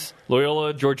matches,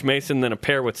 Loyola, George Mason, then a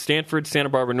pair with Stanford, Santa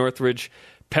Barbara, Northridge,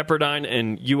 Pepperdine,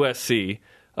 and USC.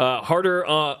 Harder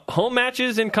home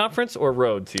matches in conference or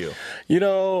road to you? You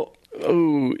know,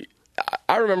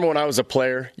 I remember when I was a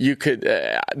player,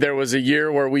 there was a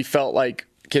year where we felt like,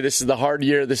 okay, this is the hard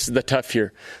year, this is the tough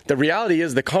year. The reality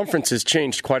is the conference has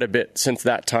changed quite a bit since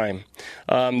that time.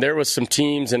 There was some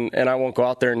teams, and I won't go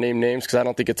out there and name names because I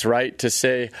don't think it's right to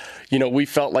say, you know, we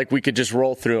felt like we could just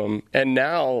roll through them. And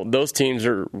now those teams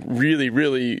are really,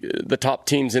 really the top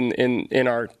teams in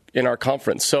our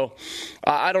conference. So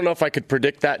I don't know if I could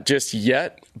predict that just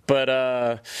yet, but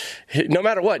no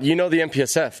matter what, you know, the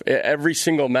MPSF, every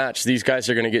single match, these guys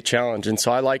are going to get challenged. And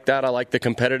so I like that. I like the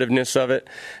competitiveness of it.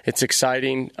 It's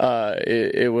exciting.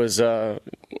 It's a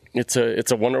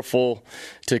wonderful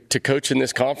to coach in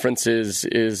this conference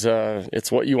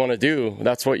it's what you want to do.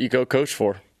 That's what you go coach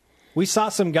for. We saw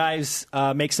some guys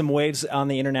make some waves on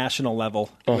the international level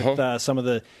with some of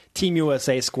the Team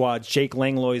USA squads, Jake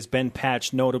Langlois, Ben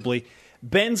Patch notably.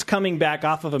 Ben's coming back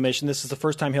off of a mission. This is the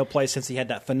first time he'll play since he had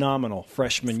that phenomenal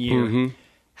freshman year. Mm-hmm.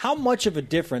 How much of a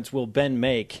difference will Ben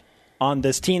make on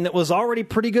this team that was already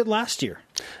pretty good last year?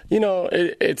 You know,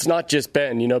 it's not just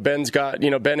Ben. You know, Ben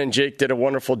and Jake did a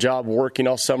wonderful job working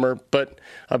all summer, but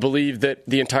I believe that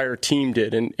the entire team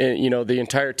did. And you know, the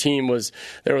entire team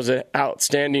there was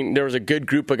a good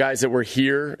group of guys that were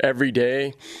here every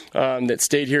day, that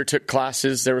stayed here, took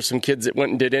classes. There were some kids that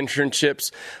went and did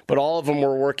internships, but all of them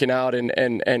were working out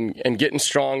and getting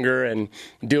stronger and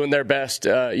doing their best,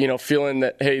 feeling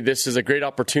that, hey, this is a great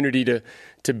opportunity to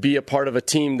be a part of a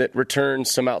team that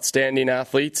returns some outstanding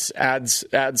athletes, adds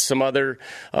some other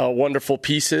wonderful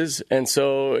pieces. And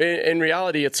so in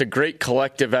reality, it's a great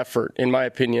collective effort, in my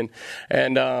opinion.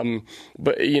 And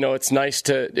but you know, it's nice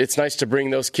to bring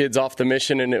those kids off the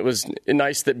mission. And it was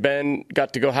nice that Ben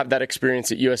got to go have that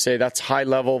experience at USA. That's high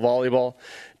level volleyball.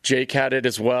 Jake had it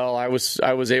as well. I was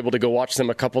able to go watch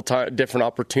them a couple different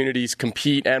opportunities,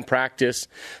 compete and practice.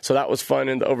 So that was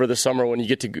fun over the summer when you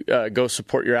get to go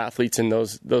support your athletes in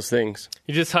those things.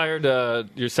 You just hired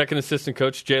your second assistant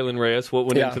coach, Jalen Reyes. What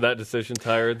went into that decision to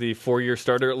hire the 4-year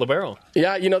starter at libero?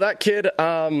 Yeah, you know, that kid,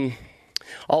 I'll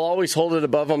always hold it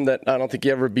above him that I don't think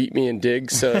he ever beat me in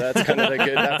digs. So that's kind of the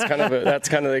good. That's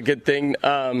kind of the good thing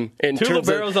in terms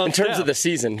of the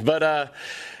season. But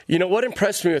you know, what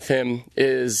impressed me with him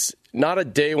is not a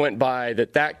day went by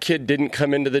that kid didn't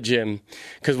come into the gym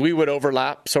because we would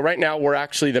overlap. So right now we're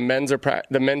actually the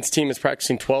men's team is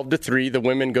practicing 12 to 3. The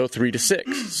women go 3 to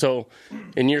 6. So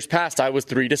in years past I was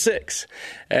 3 to 6,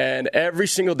 and every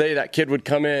single day that kid would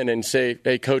come in and say,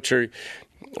 "Hey, coach, are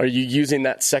you using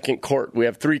that second court? We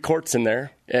have 3 courts in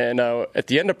there." And at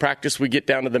the end of practice, we get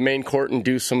down to the main court and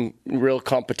do some real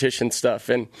competition stuff.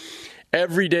 And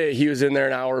every day he was in there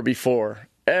an hour before.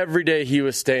 Every day he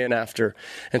was staying after.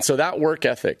 And so that work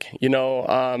ethic, you know,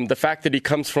 the fact that he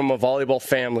comes from a volleyball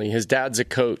family, his dad's a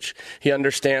coach, he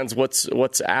understands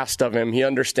what's asked of him. He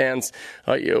understands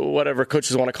whatever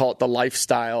coaches want to call it, the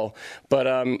lifestyle, but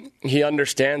he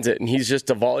understands it, and he's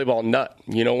just a volleyball nut.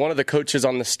 You know, one of the coaches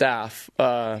on the staff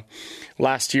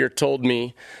last year told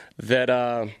me that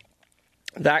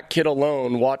that kid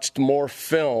alone watched more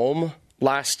film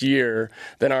last year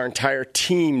than our entire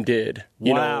team did.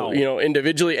 You know,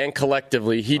 individually and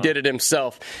collectively. He did it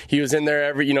himself. He was in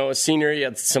there a senior, he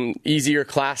had some easier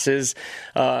classes.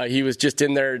 He was just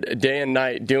in there day and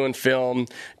night doing film,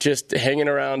 just hanging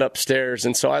around upstairs.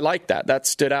 And so I like that. That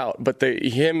stood out. But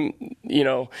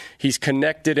he's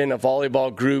connected in a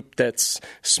volleyball group that's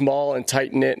small and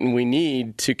tight-knit, and we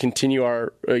need to continue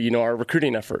our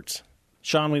recruiting efforts.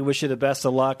 Shawn, we wish you the best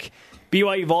of luck.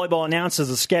 BYU Volleyball announces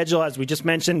the schedule. As we just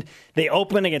mentioned, they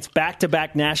open against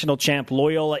back-to-back national champ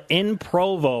Loyola in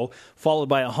Provo, followed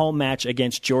by a home match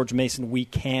against George Mason. We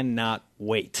cannot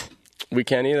wait. We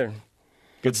can't either.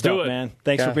 Good stuff, man.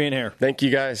 Thanks for being here. Thank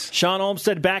you, guys. Shawn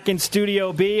Olmstead back in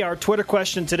Studio B. Our Twitter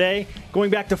question today,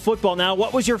 going back to football now.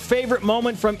 What was your favorite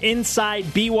moment from inside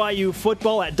BYU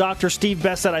football? At Dr. Steve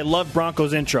Best said, I love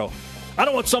Broncos intro. I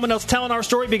don't want someone else telling our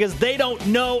story because they don't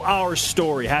know our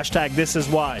story. Hashtag this is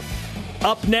why.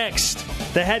 Up next,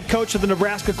 the head coach of the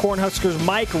Nebraska Cornhuskers,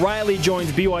 Mike Riley,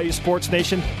 joins BYU Sports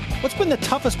Nation. What's been the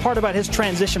toughest part about his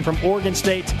transition from Oregon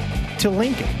State to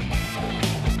Lincoln?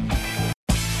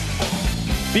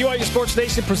 BYU Sports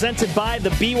Nation presented by the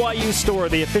BYU Store,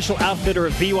 the official outfitter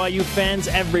of BYU fans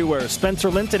everywhere. Spencer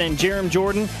Linton and Jerem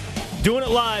Jordan doing it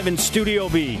live in Studio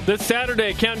B. This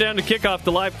Saturday, countdown to kickoff,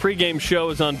 the live pregame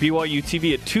show is on BYU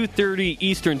TV at 2:30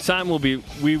 Eastern Time.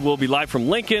 We will be live from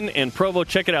Lincoln and Provo.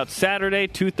 Check it out Saturday,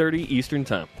 2:30 Eastern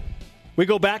Time. We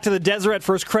go back to the Deseret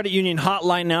First Credit Union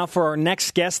hotline now for our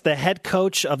next guest, the head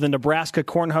coach of the Nebraska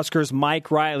Cornhuskers, Mike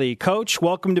Riley. Coach,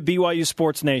 welcome to BYU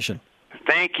Sports Nation.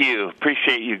 Thank you.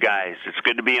 Appreciate you guys. It's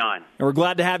good to be on. And we're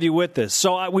glad to have you with us.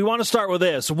 So we want to start with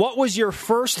this. What was your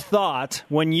first thought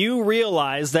when you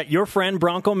realized that your friend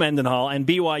Bronco Mendenhall and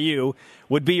BYU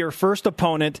would be your first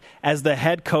opponent as the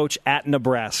head coach at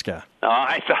Nebraska? Oh,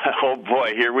 I thought, oh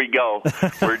boy, here we go.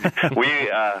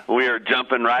 We are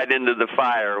jumping right into the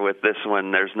fire with this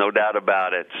one. There's no doubt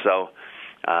about it. So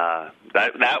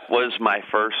that was my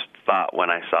first thought when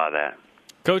I saw that.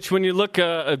 Coach, when you look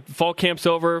fall camp's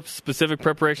over, specific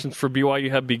preparations for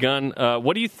BYU have begun,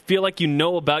 what do you feel like you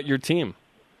know about your team?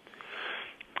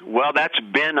 Well, that's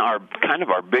been our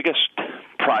biggest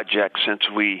project since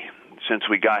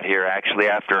we got here. Actually,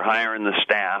 after hiring the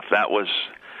staff, that was,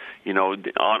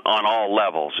 on all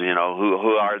levels.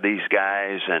 Who are these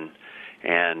guys and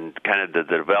kind of the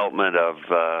development of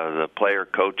the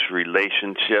player-coach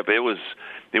relationship. It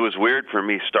was weird for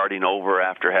me starting over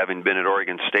after having been at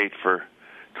Oregon State for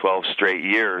 12 straight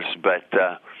years, but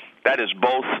that is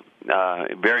both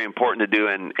very important to do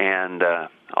and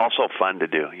also fun to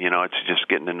do. It's just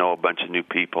getting to know a bunch of new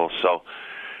people. So,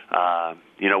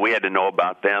 we had to know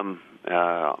about them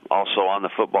also on the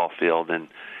football field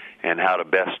and how to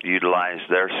best utilize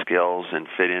their skills and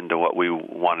fit into what we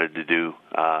wanted to do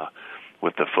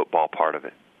with the football part of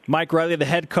it. Mike Riley, the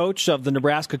head coach of the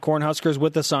Nebraska Cornhuskers,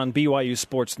 with us on BYU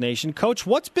Sports Nation. Coach,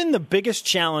 what's been the biggest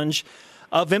challenge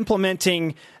of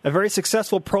implementing a very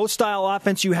successful pro-style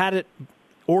offense you had at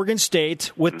Oregon State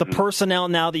with the personnel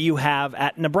now that you have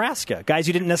at Nebraska, guys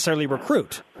you didn't necessarily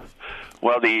recruit?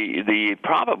 Well, the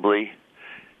probably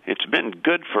it's been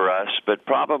good for us, but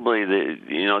probably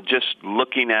just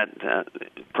looking at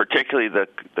particularly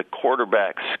the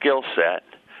quarterback skill set.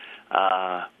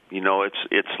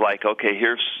 It's like, okay,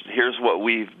 here's what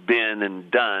we've been and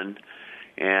done,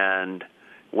 and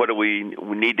what do we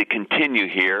need to continue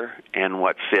here, and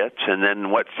what fits, and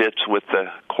then what fits with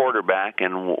the quarterback,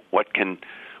 and what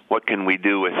can we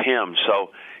do with him?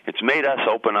 So it's made us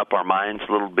open up our minds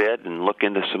a little bit and look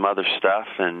into some other stuff,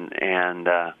 and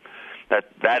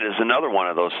that is another one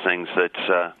of those things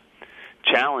that's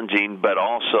challenging, but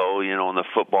also in the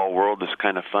football world it's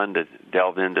kind of fun to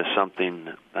delve into something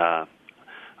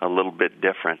a little bit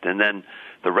different, and then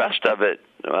the rest of it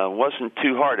wasn't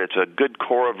too hard. It's a good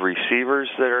core of receivers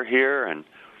that are here,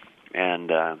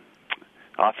 and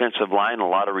offensive line, a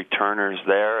lot of returners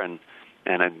there, and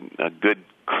a good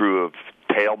crew of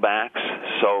tailbacks.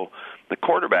 So the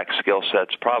quarterback skill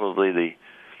set's probably the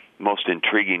most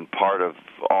intriguing part of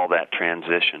all that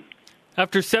transition.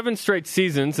 After 7 straight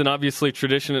seasons, and obviously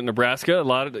tradition at Nebraska, a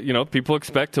lot of people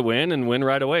expect to win and win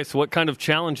right away. So what kind of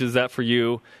challenge is that for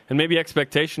you, and maybe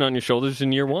expectation on your shoulders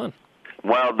in year one?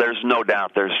 Well, there's no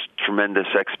doubt there's tremendous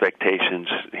expectations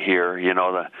here.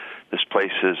 This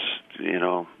place is,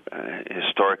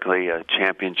 historically a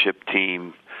championship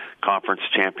team, conference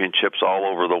championships all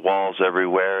over the walls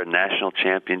everywhere, and national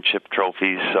championship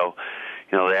trophies. So,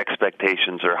 the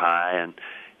expectations are high,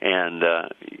 and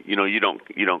you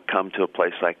don't come to a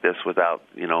place like this without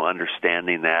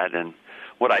understanding that. And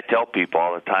what I tell people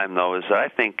all the time, though, is that I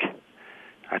think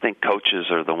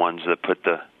coaches are the ones that put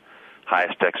the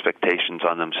highest expectations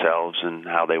on themselves and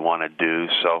how they want to do.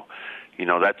 So,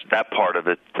 that part of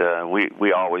it,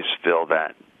 we always feel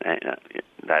that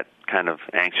kind of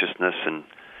anxiousness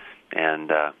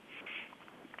and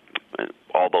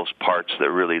all those parts that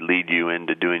really lead you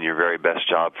into doing your very best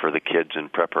job for the kids in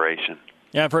preparation.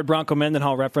 Yeah, I've heard Bronco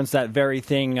Mendenhall reference that very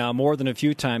thing more than a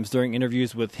few times during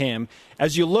interviews with him.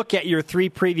 As you look at your 3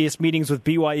 previous meetings with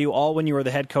BYU, all when you were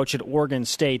the head coach at Oregon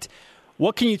State,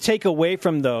 what can you take away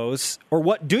from those, or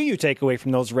what do you take away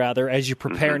from those, rather, as you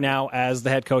prepare now as the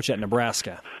head coach at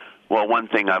Nebraska? Well, one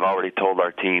thing I've already told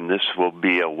our team, this will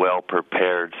be a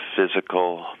well-prepared,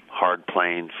 physical,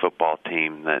 hard-playing football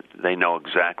team that they know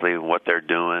exactly what they're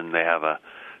doing. They have a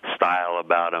style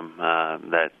about them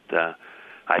that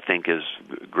I think is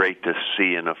great to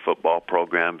see in a football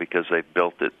program because they've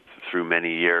built it through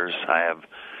many years.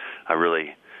 I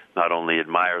really not only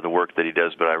admire the work that he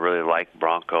does, but I really like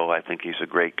Bronco. I think he's a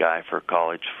great guy for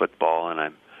college football, and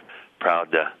I'm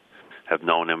proud to have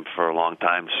known him for a long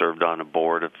time, served on a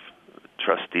board of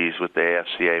trustees with the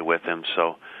AFCA with him.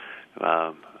 So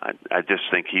I just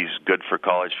think he's good for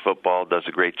college football, does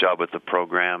a great job with the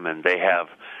program, and they have,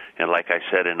 and like I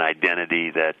said, an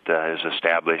identity that is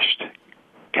established,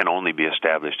 can only be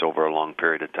established over a long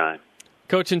period of time.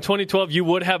 Coach, in 2012, you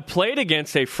would have played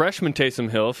against a freshman Taysom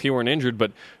Hill if he weren't injured,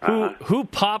 but who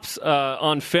pops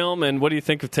on film, and what do you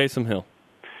think of Taysom Hill?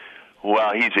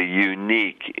 Well, he's a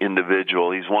unique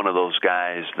individual. He's one of those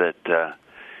guys that,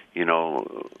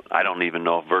 I don't even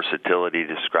know if versatility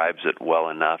describes it well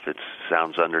enough. It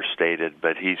sounds understated,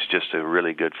 but he's just a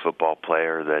really good football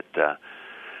player that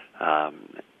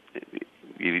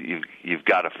you've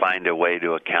got to find a way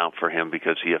to account for him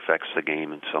because he affects the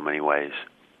game in so many ways.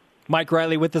 Mike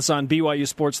Riley with us on BYU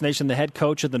Sports Nation, the head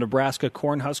coach of the Nebraska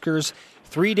Cornhuskers,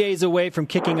 3 days away from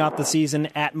kicking off the season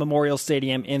at Memorial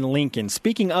Stadium in Lincoln.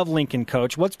 Speaking of Lincoln,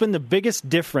 Coach, what's been the biggest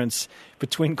difference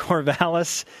between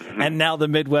Corvallis and now the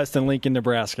Midwest and Lincoln,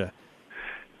 Nebraska?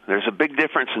 There's a big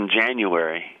difference in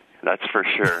January, that's for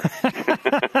sure.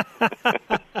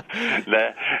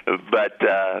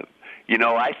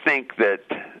 I think that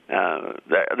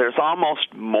there's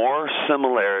almost more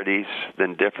similarities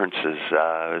than differences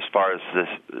as far as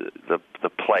the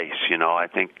place. I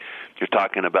think you're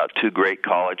talking about two great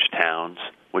college towns,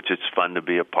 which it's fun to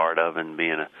be a part of and be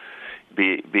in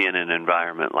an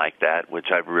environment like that, which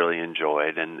I've really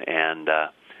enjoyed, and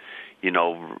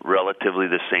relatively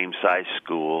the same size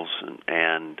schools,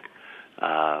 and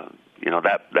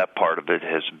that part of it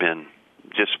has been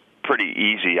just pretty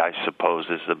easy, I suppose,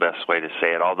 is the best way to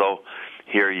say it. Although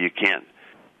here I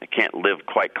can't live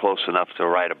quite close enough to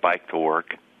ride a bike to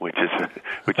work, which is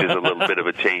a little bit of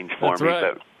a change for me.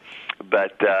 Right.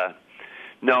 But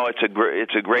no, it's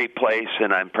a great place,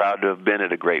 and I'm proud to have been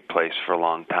at a great place for a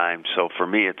long time. So for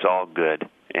me, it's all good,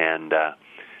 and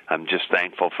I'm just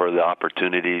thankful for the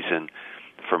opportunities, and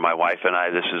for my wife and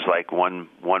I, this is like one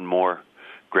more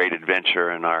great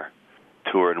adventure in our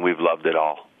tour, and we've loved it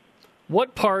all.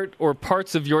 What part or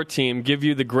parts of your team give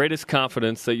you the greatest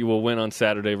confidence that you will win on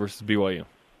Saturday versus BYU?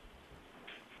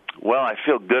 Well, I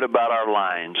feel good about our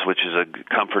lines, which is a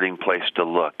comforting place to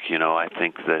look. I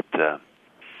think that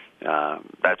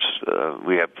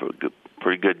we have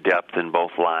pretty good depth in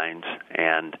both lines,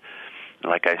 and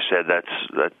like I said,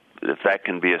 if that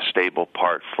can be a stable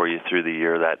part for you through the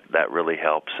year, that really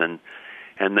helps. And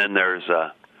then there's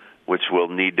which we'll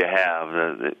need to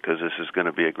have because this is going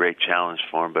to be a great challenge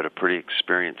for them, but a pretty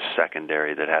experienced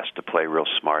secondary that has to play real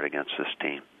smart against this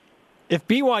team. If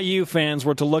BYU fans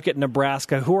were to look at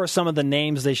Nebraska, who are some of the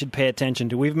names they should pay attention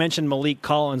to? We've mentioned Malik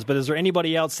Collins, but is there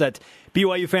anybody else that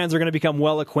BYU fans are going to become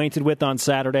well acquainted with on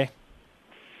Saturday?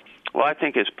 Well, I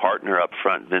think his partner up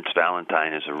front, Vince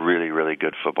Valentine, is a really, really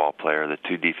good football player. The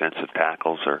two defensive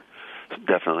tackles are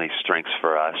definitely strengths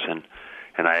for us, and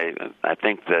I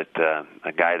think that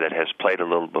a guy that has played a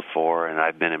little before and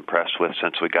I've been impressed with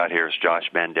since we got here is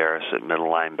Josh Banderas at middle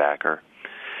linebacker.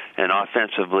 And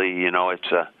offensively,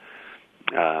 it's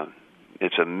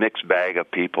a mixed bag of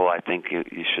people I think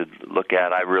you should look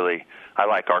at. I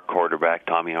like our quarterback,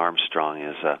 Tommy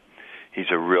Armstrong. He's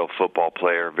a real football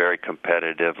player, very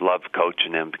competitive. Love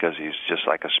coaching him because he's just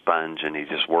like a sponge and he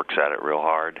just works at it real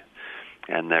hard.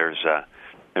 And there's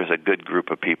a good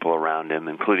group of people around him,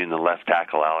 including the left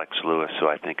tackle, Alex Lewis, who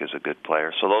I think is a good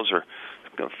player. So those are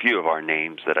a few of our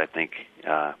names that I think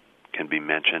can be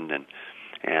mentioned,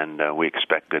 and we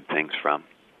expect good things from.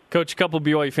 Coach, a couple of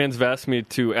BYU fans have asked me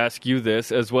to ask you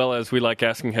this, as well as we like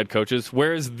asking head coaches.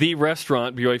 Where is the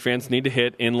restaurant BYU fans need to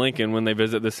hit in Lincoln when they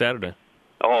visit this Saturday?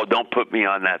 Oh, don't put me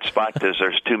on that spot because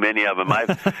there's too many of them. I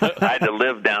had to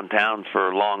live downtown for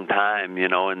a long time,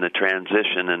 in the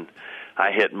transition, and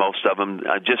I hit most of them.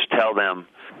 I just tell them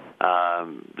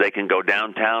they can go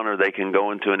downtown or they can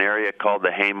go into an area called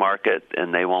the Haymarket,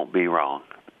 and they won't be wrong.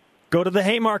 Go to the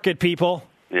Haymarket, people.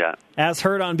 Yeah. As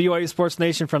heard on BYU Sports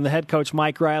Nation from the head coach,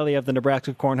 Mike Riley of the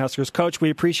Nebraska Cornhuskers. Coach, we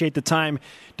appreciate the time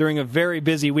during a very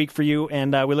busy week for you,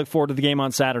 and we look forward to the game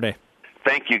on Saturday.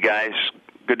 Thank you, guys.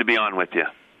 Good to be on with you.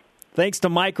 Thanks to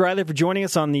Mike Riley for joining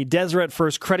us on the Deseret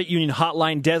First Credit Union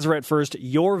Hotline. Deseret First,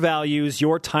 your values,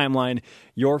 your timeline,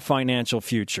 your financial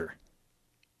future.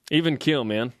 Even keel,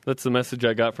 man. That's the message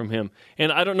I got from him.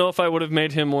 And I don't know if I would have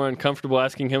made him more uncomfortable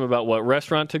asking him about what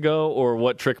restaurant to go or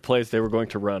what trick plays they were going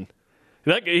to run.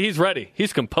 He's ready.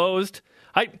 He's composed.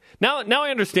 Now I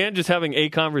understand just having a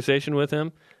conversation with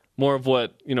him, more of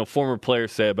what former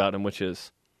players say about him, which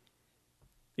is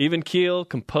even keel,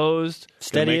 composed,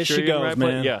 steady as she goes,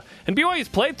 man. Yeah, and BYU's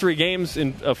played 3 games in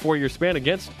a 4-year span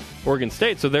against Oregon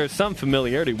State, so there's some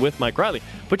familiarity with Mike Riley.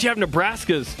 But you have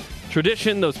Nebraska's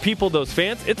tradition, those people, those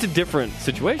fans. It's a different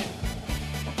situation.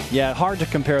 Yeah, hard to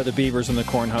compare the Beavers and the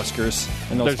Cornhuskers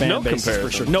and those fan bases for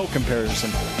sure. No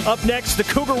comparison. Up next, the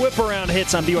Cougar Whip Around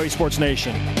hits on BYU Sports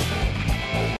Nation.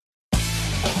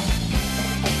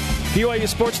 BYU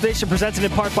Sports Nation presented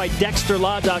in part by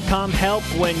DexterLaw.com. Help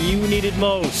when you need it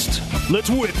most. Let's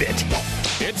whip it.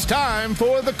 It's time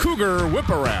for the Cougar Whip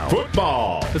Around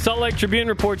football. The Salt Lake Tribune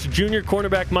reports junior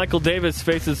cornerback Michael Davis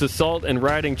faces assault and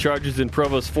rioting charges in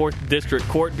Provo's 4th District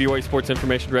Court. BYU Sports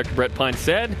Information Director Brett Pine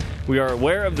said, "We are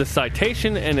aware of the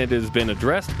citation and it has been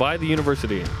addressed by the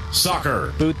university."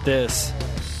 Soccer. Boot this.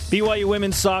 BYU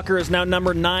women's soccer is now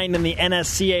number 9 in the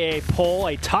NSCAA poll,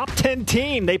 a top 10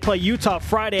 team. They play Utah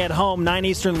Friday at home, 9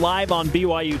 Eastern, live on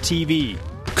BYU TV.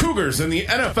 Cougars in the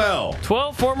NFL.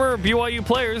 12 former BYU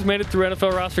players made it through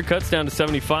NFL roster cuts down to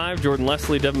 75. Jordan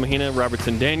Leslie, Devin Mahina,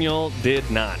 Robertson Daniel did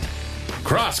not.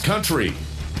 Cross country.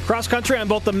 Cross country on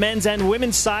both the men's and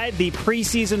women's side. The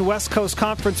preseason West Coast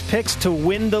Conference picks to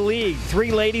win the league.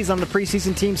 3 ladies on the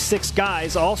preseason team, 6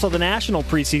 guys. Also, the national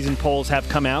preseason polls have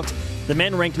come out. The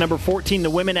men ranked number 14, the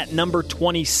women at number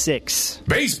 26.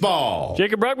 Baseball.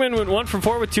 Jacob Brugman went 1 for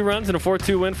 4 with 2 runs and a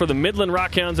 4-2 win for the Midland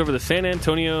Rockhounds over the San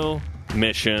Antonio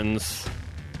Missions.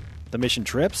 The Mission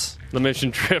Trips? The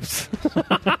Mission Trips.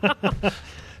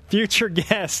 Future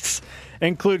guests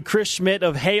include Chris Schmidt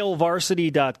of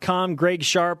HailVarsity.com, Greg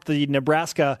Sharp, the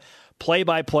Nebraska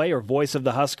play-by-play or voice of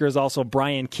the Huskers, also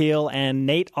Brian Keel, and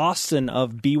Nate Austin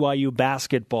of BYU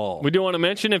Basketball. We do want to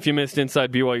mention, if you missed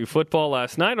Inside BYU Football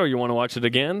last night or you want to watch it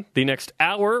again, the next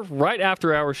hour, right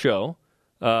after our show,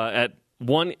 at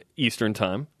 1 Eastern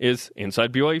Time, is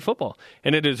Inside BYU Football.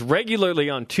 And it is regularly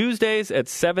on Tuesdays at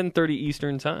 7:30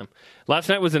 Eastern Time. Last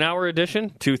night was an hour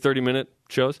edition, 2 30-minute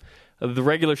shows. The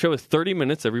regular show is 30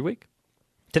 minutes every week.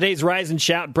 Today's Rise and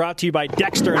Shout brought to you by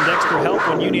Dexter and Dexter Help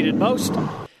when you need it most.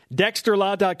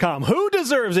 DexterLaw.com. Who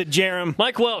deserves it, Jerem?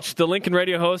 Mike Welch, the Lincoln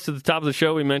radio host at the top of the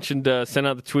show. We mentioned, sent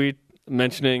out the tweet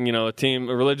mentioning, a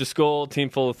religious school, team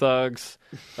full of thugs,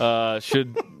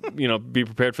 should, be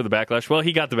prepared for the backlash. Well,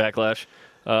 he got the backlash,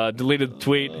 deleted the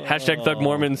tweet, hashtag Thug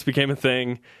Mormons became a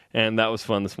thing, and that was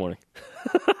fun this morning.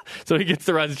 So he gets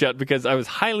the Rise and Shout because I was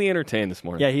highly entertained this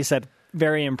morning. Yeah, he said,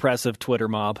 very impressive Twitter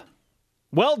mob.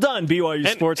 Well done, BYU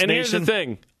Sports Nation. And here's the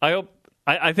thing.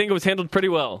 I think it was handled pretty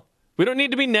well. We don't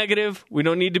need to be negative. We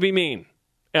don't need to be mean.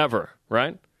 Ever,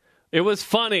 right? It was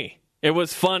funny. It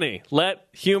was funny. Let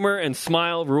humor and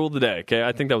smile rule the day, okay?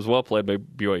 I think that was well played by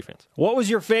BYU fans. What was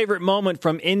your favorite moment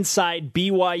from inside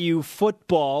BYU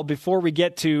football? Before we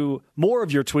get to more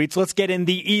of your tweets, let's get in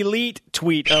the elite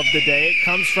tweet of the day. It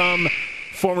comes from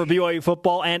former BYU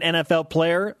football and NFL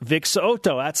player Vic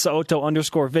So'oto, at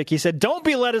So'oto_Vic. He said, "Don't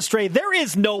be led astray. There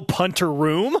is no punter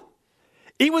room."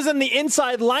 He was in the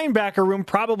inside linebacker room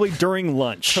probably during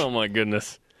lunch. Oh, my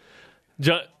goodness.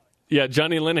 Johnny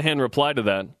Linehan replied to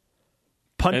that.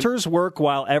 Punters work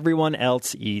while everyone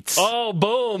else eats. Oh,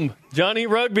 boom. Johnny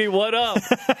Rugby, what up?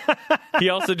 He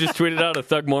also just tweeted out a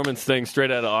Thug Mormons thing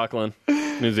straight out of Auckland,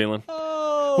 New Zealand.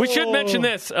 Oh. We should mention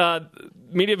this.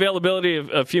 Media availability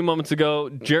a few moments ago,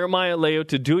 Jeremiah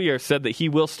Leotaduyer said that he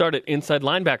will start at inside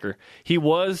linebacker. He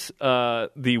was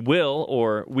the will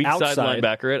or weak side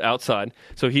linebacker at outside,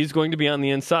 so he's going to be on the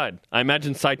inside. I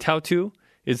imagine Saitautu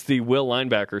is the will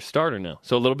linebacker starter now.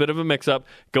 So a little bit of a mix-up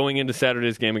going into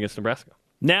Saturday's game against Nebraska.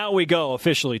 Now we go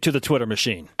officially to the Twitter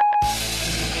machine.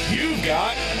 You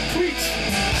got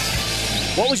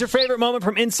tweets. What was your favorite moment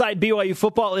from inside BYU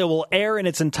football? It will air in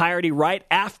its entirety right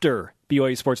after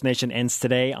BYU Sports Nation ends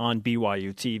today on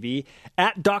BYU TV.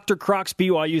 At Dr. Crocs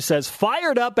BYU says,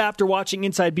 fired up after watching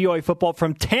inside BYU football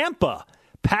from Tampa.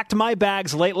 Packed my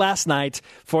bags late last night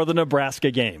for the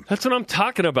Nebraska game. That's what I'm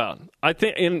talking about. I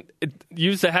think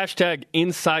use the hashtag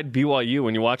inside BYU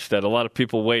when you watch that. A lot of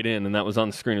people weighed in, and that was on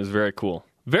the screen. It was very cool.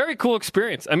 Very cool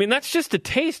experience. I mean, that's just a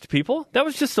taste, people. That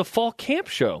was just a fall camp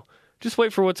show. Just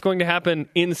wait for what's going to happen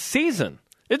in season.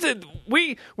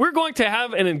 We're going to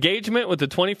have an engagement with the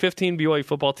 2015 BYU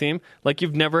football team like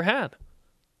you've never had.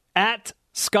 At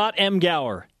Scott M.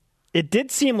 Gower, it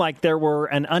did seem like there were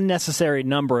an unnecessary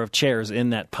number of chairs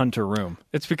in that punter room.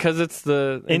 It's because it's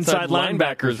the inside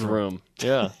linebackers room.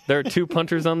 Yeah, there are 2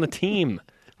 punters on the team.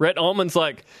 Rhett Ullman's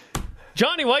like,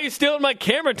 Johnny, why are you stealing my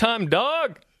camera time,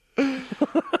 dog?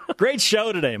 Great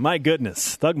show today. My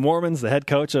goodness. Thug Mormons, the head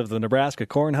coach of the Nebraska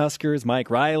Cornhuskers, Mike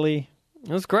Riley. It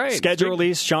was great. Schedule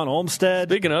release, Shawn Olmstead.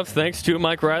 Speaking of, thanks to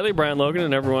Mike Riley, Brian Logan,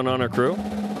 and everyone on our crew.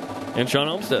 And Shawn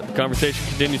Olmstead. The conversation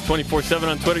continues 24/7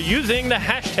 on Twitter using the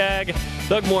hashtag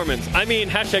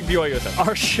hashtag BYUSN.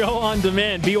 Our show on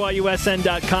demand,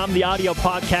 BYUSN.com. The audio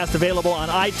podcast available on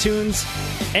iTunes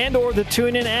and or the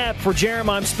TuneIn app. For Jeremy,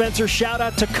 I'm Spencer. Shout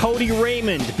out to Cody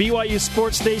Raymond. BYU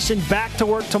Sports Station back to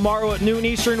work tomorrow at noon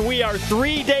Eastern. We are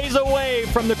 3 days away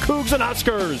from the Cougs and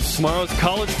Huskers. Tomorrow's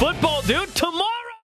college football, dude.